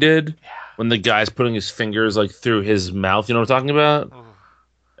Colder that he did. Yeah. When the guy's putting his fingers like through his mouth, you know what I'm talking about? Ooh.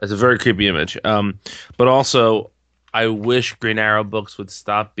 It's a very creepy image. But also, I wish Green Arrow books would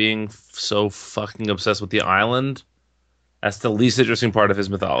stop being so fucking obsessed with the island. That's the least interesting part of his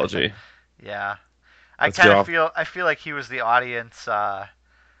mythology. Yeah, I feel like he was the audience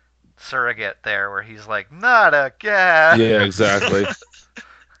surrogate there, where he's like, not again. Yeah, exactly.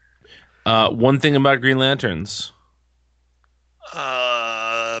 One thing about Green Lanterns.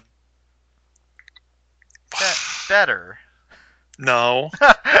 Better. No.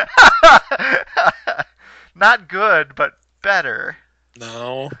 Not good, but better.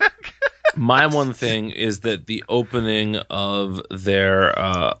 No. My one thing is that the opening of their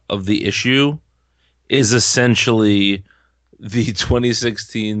of the issue is essentially the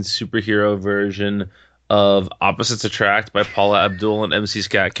 2016 superhero version of Opposites Attract by Paula Abdul and MC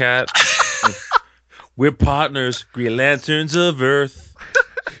Scat Cat. We're partners, Green Lanterns of Earth.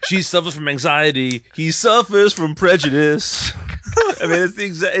 She suffers from anxiety. He suffers from prejudice. I mean,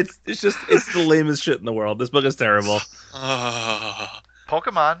 it's the lamest shit in the world. This book is terrible.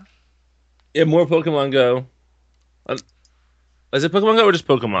 Pokemon. Yeah, more Pokemon Go. Is it Pokemon Go or just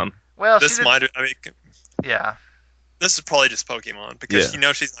Pokemon? Well, yeah. This is probably just Pokemon because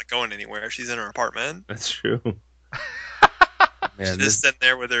she's not going anywhere. She's in her apartment. That's true. She's just sitting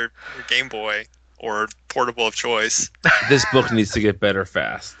there with her Game Boy or portable of choice. This book needs to get better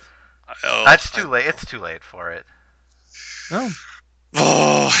fast. That's too late. It's too late for it. Oh.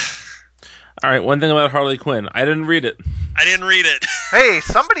 All right. One thing about Harley Quinn. I didn't read it. Hey,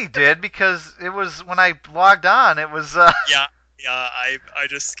 somebody did because it was when I logged on. It was. Yeah. I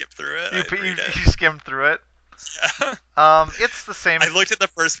just skipped through it. You skimmed through it. Yeah. It's the same. I looked at the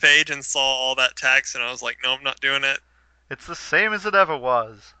first page and saw all that text, and I was like, no, I'm not doing it. It's the same as it ever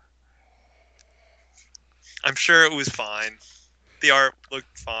was. I'm sure it was fine. The art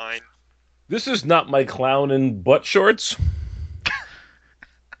looked fine. This is not my clown in butt shorts.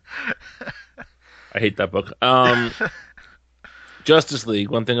 I hate that book. Justice League.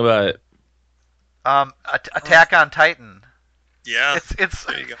 One thing about it. Attack on Titan. Yeah. It's.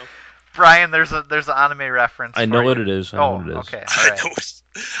 There you go. Brian, there's an anime reference. I know what it is. Okay. Right.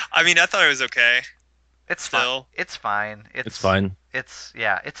 I mean, I thought it was okay. It's still. It's fine. It's fine. It's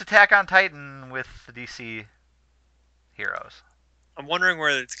Attack on Titan with the DC heroes. I'm wondering where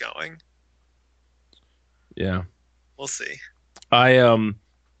it's going. Yeah. We'll see.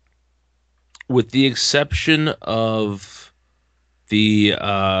 With the exception of the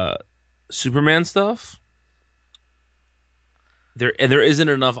Superman stuff, there isn't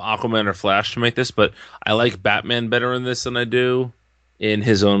enough Aquaman or Flash to make this, but I like Batman better in this than I do in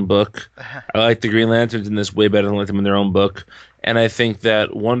his own book. I like the Green Lanterns in this way better than I like them in their own book. And I think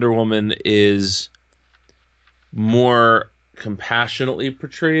that Wonder Woman is more compassionately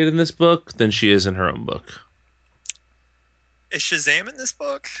portrayed in this book than she is in her own book. Is Shazam in this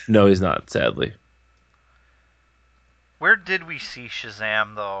book? No, he's not, sadly. Where did we see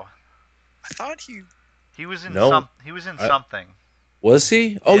Shazam though? I thought he was in something. Was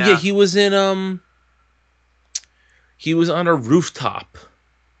he? Oh yeah, he was in he was on a rooftop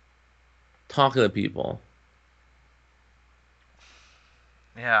talking to people.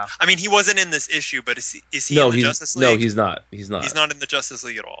 Yeah. I mean, he wasn't in this issue, but is he in the Justice League? No, he's not. He's not. He's not in the Justice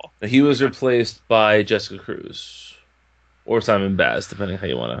League at all. He was replaced by Jessica Cruz. Or Simon Baz, depending how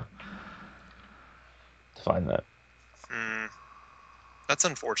you want to find that. That's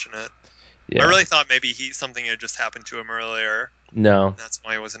unfortunate. Yeah. I really thought maybe something had just happened to him earlier. No. That's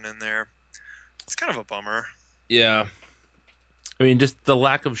why he wasn't in there. It's kind of a bummer. Yeah. I mean, just the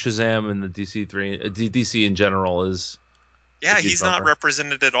lack of Shazam in the DC in general is... Yeah, he's not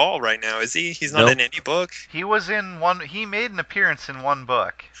represented at all right now, is he? He's not in any book? He was in one... He made an appearance in one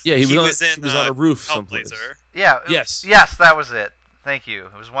book. Yeah, he was on a roof someplace. Yeah. Yes, that was it. Thank you.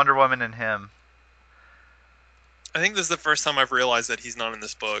 It was Wonder Woman and him. I think this is the first time I've realized that he's not in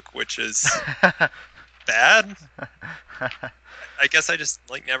this book, which is bad. I guess I just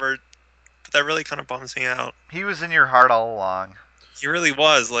never... But that really kind of bums me out. He was in your heart all along. He really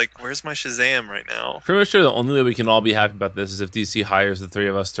was. Where's my Shazam right now? Pretty much sure the only way we can all be happy about this is if DC hires the three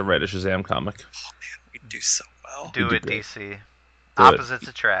of us to write a Shazam comic. Oh, man, we'd do so well. Do it, DC. Opposites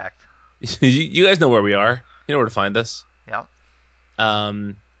attract. You guys know where we are. You know where to find us. Yep.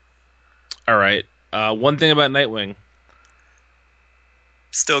 All right. One thing about Nightwing.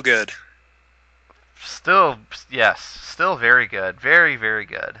 Still good. Still very good. Very, very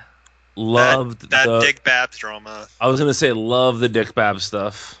good. Loved that Dick Babs drama. I was gonna say love the Dick Babs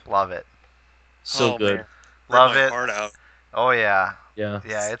stuff. Love it. So good. Man. Love it. Heart out. Oh yeah. Yeah.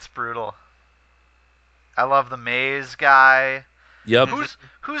 Yeah, it's brutal. I love the maze guy. Yep.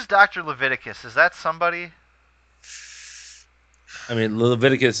 Who's Dr. Leviticus? Is that somebody? I mean,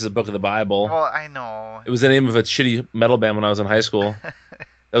 Leviticus is a book of the Bible. Well, I know. It was the name of a shitty metal band when I was in high school.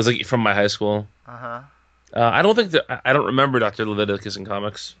 That was from my high school. Uh-huh. I don't remember Dr. Leviticus in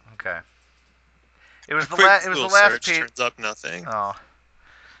comics. Okay. It was the last page. Turns up nothing. Oh.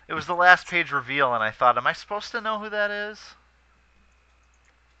 It was the last page reveal, and I thought, am I supposed to know who that is?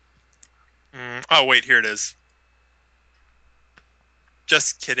 Oh, wait, here it is.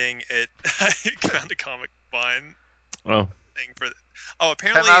 Just kidding. It I found a comic vine Oh, thing for. Oh,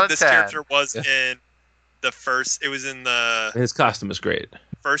 apparently 10 out of this 10. character was in the first. It was in the his costume is great.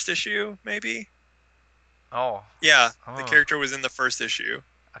 first issue, maybe. Oh, Yeah, Oh. the character was in the first issue.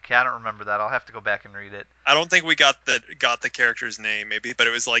 okay, I don't remember that. I'll have to go back and read it. I don't think we got the character's name, maybe, but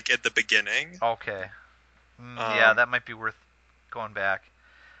it was like at the beginning. Okay. Yeah, Um, that might be worth going back.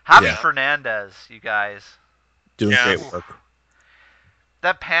 Javi Yeah. Fernandez, you guys. Doing Yeah. great work.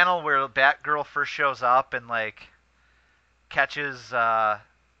 That panel where Batgirl first shows up and like catches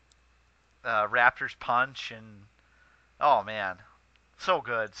Raptor's punch and oh man, so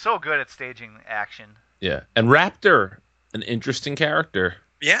good at staging action. Yeah, and Raptor, an interesting character.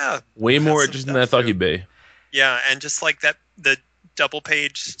 Yeah, Way That's more some interesting than I stuff, thought too. he'd be. yeah, and just like that, the double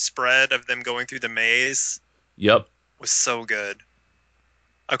page spread of them going through the maze Yep. was so good.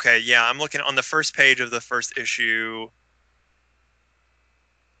 Okay, yeah, I'm looking on the first page of the first issue.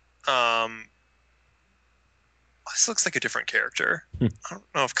 This looks like a different character. I don't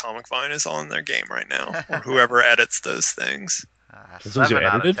know if Comic Vine is on their game right now, or whoever edits those things. Those ones you 7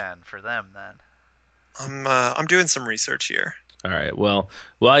 out of edited? 10 for them then. I'm doing some research here. All right. Well,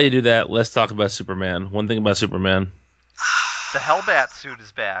 while you do that, let's talk about Superman. One thing about Superman. The Hellbat suit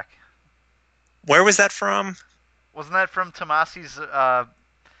is back. Where was that from? Wasn't that from Tomasi's?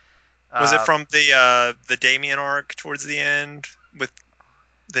 Was it from the Damien arc towards the end with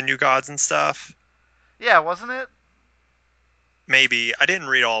the New Gods and stuff? Yeah, wasn't it? Maybe. I didn't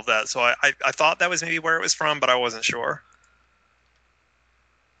read all of that, so I thought that was maybe where it was from, but I wasn't sure.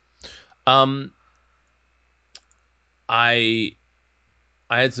 I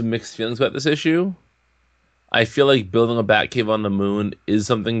had some mixed feelings about this issue. I feel like building a Batcave on the moon is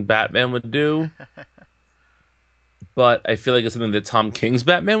something Batman would do, but I feel like it's something that Tom King's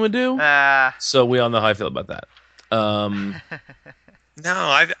Batman would do. So we all know how I feel about that. No,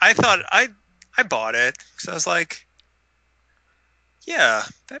 I thought I bought it because I was like, yeah,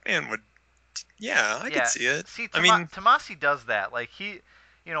 Batman would. Yeah, I could see it. See, I mean, Tomasi does that. Like he,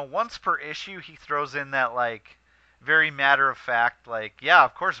 once per issue, he throws in that like very matter of fact, like, yeah,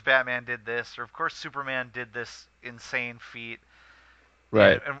 of course Batman did this, or of course Superman did this insane feat.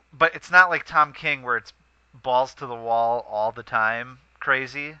 Right. But it's not like Tom King where it's balls to the wall all the time,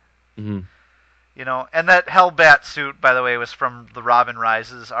 crazy. Mm-hmm. And that Hellbat suit, by the way, was from the Robin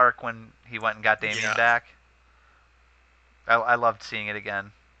Rises arc when he went and got Damian back. I loved seeing it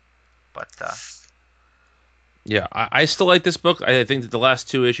again. But yeah, I still like this book. I think that the last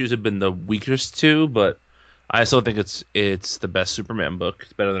two issues have been the weakest two, but I still think it's the best Superman book.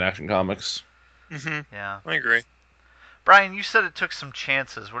 It's better than Action Comics. mm-hmm. yeah. I agree. Brian, you said it took some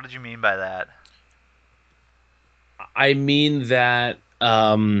chances. What did you mean by that? I mean that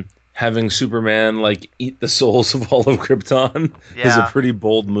having Superman like eat the souls of all of Krypton is a pretty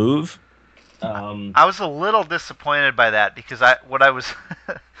bold move. I was a little disappointed by that because what I was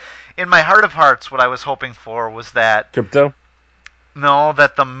in my heart of hearts, what I was hoping for was that Crypto? No,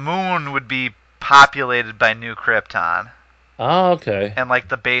 that the moon would be populated by New Krypton. Oh, okay. And like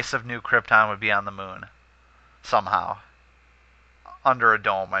the base of New Krypton would be on the moon somehow. Under a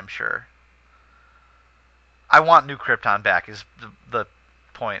dome, I'm sure. I want New Krypton back is the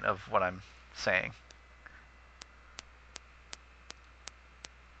point of what I'm saying.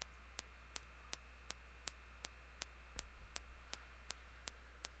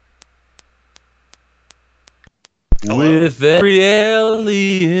 Hello? With every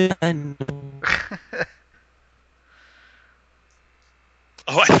alien I know.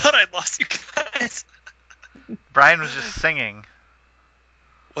 Oh, I thought I'd lost you guys. Brian was just singing.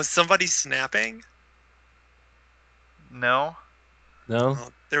 Was somebody snapping? No? No? Oh,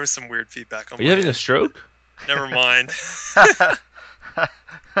 there was some weird feedback on Are you my having a end. stroke? Never mind.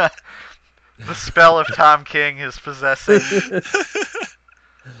 The spell of Tom King is possessing.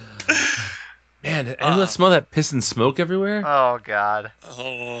 Man, did anyone smell that piss and smoke everywhere? Oh God.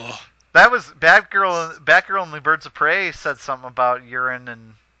 Oh, That was Batgirl and the Birds of Prey said something about urine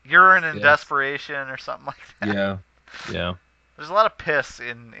and Yeah. desperation or something like that. Yeah. Yeah. There's a lot of piss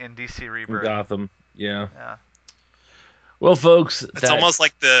in DC In Rebirth. Gotham. Yeah. Yeah. Well, folks, it's almost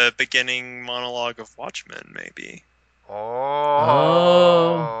like the beginning monologue of Watchmen, maybe.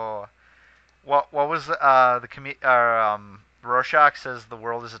 Oh. What was Rorschach says the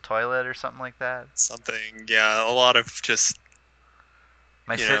world is a toilet or something like that. Something, yeah, a lot of just.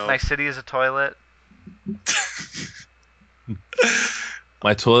 My know. city is a toilet.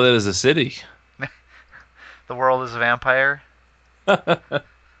 my toilet is a city. The world is a vampire.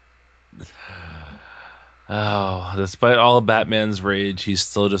 Oh, despite all of Batman's rage, he's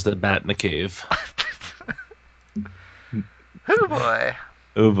still just a bat in a cave. Oh boy.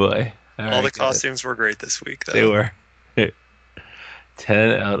 Oh boy! All right, the good. costumes were great this week, though. They were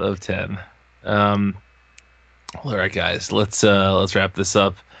 10 out of 10. All right, guys, let's wrap this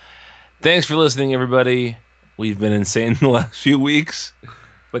up. Thanks for listening, everybody. We've been insane the last few weeks,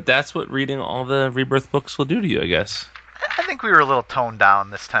 but that's what reading all the Rebirth books will do to you, I guess. I think we were a little toned down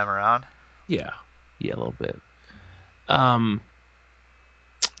this time around. Yeah, a little bit. But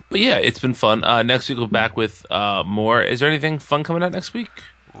yeah, it's been fun. Next week we'll be back with more. Is there anything fun coming out next week?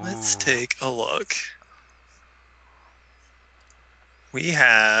 Let's Ooh. take a look. We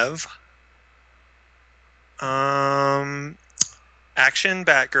have Action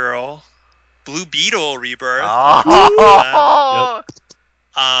Batgirl, Blue Beetle Rebirth, Oh!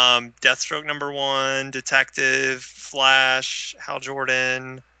 Deathstroke #1, Detective, Flash, Hal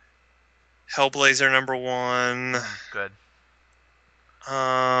Jordan, Hellblazer #1, Good.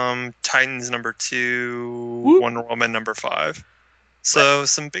 Titans #2, Whoop. Wonder Woman #5. So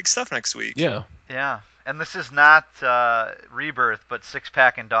some big stuff next week. Yeah. Yeah. And this is not Rebirth, but Six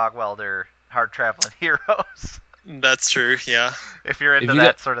Pack and Dog Welder Hard Traveling Heroes. That's true. Yeah. If you're into If you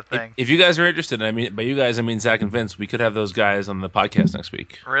that got- sort of thing. If you guys are interested, I mean, by you guys I mean Zach and Vince, we could have those guys on the podcast next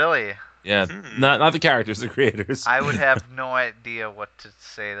week. Really? Yeah, not the characters, the creators. I would have no idea what to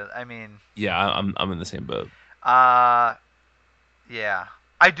say. I mean, Yeah, I'm in the same boat. yeah.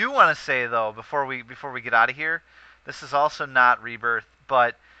 I do want to say though, before we get out of here, this is also not Rebirth,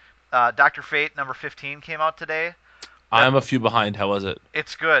 but Dr. Fate #15 came out today. I'm a few behind. How was it?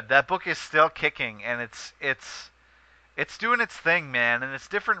 It's good. That book is still kicking, and it's doing its thing, man, and it's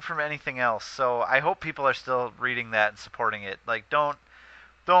different from anything else. So I hope people are still reading that and supporting it. Like, don't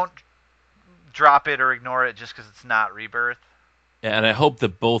drop it or ignore it just because it's not Rebirth. Yeah, and I hope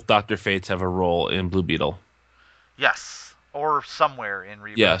that both Dr. Fates have a role in Blue Beetle. Yes, or somewhere in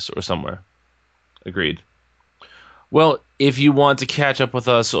Rebirth. Yes, or somewhere. Agreed. Well, if you want to catch up with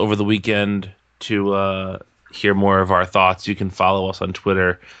us over the weekend to hear more of our thoughts, you can follow us on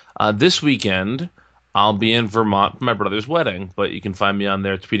Twitter. This weekend, I'll be in Vermont for my brother's wedding, but you can find me on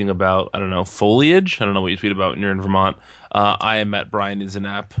there tweeting about, I don't know, foliage? I don't know what you tweet about when you're in Vermont. I am at Brian Needs an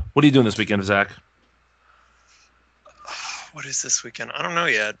App. What are you doing this weekend, Zach? What is this weekend? I don't know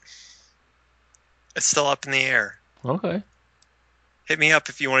yet. It's still up in the air. Okay. Hit me up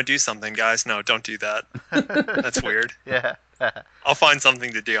if you want to do something, guys. No, don't do that. That's weird. Yeah. I'll find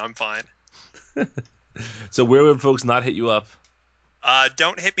something to do. I'm fine. So where would folks not hit you up?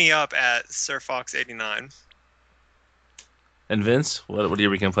 Don't hit me up at SirFox89. And Vince, what do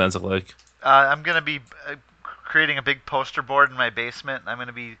your weekend plans look like? I'm going to be creating a big poster board in my basement. I'm going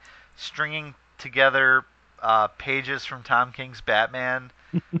to be stringing together pages from Tom King's Batman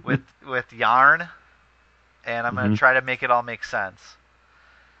with yarn, and I'm going to try to make it all make sense.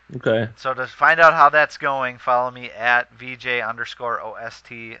 Okay. So to find out how that's going, follow me at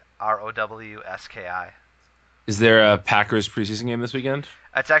VJ_OSTROWSKI. Is there a Packers preseason game this weekend?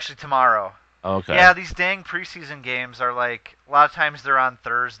 It's actually tomorrow. Okay. Yeah, these dang preseason games are like, a lot of times they're on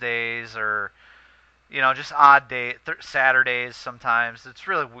Thursdays or, just odd day, Saturdays sometimes. It's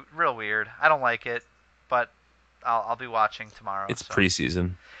really real weird. I don't like it, but I'll be watching tomorrow. It's so.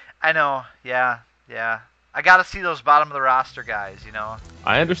 preseason. I know. Yeah. I got to see those bottom of the roster guys,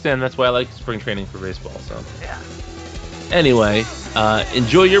 I understand. That's why I like spring training for baseball. So Yeah. anyway,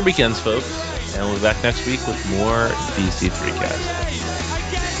 enjoy your weekends, folks, and we'll be back next week with more DC3cast.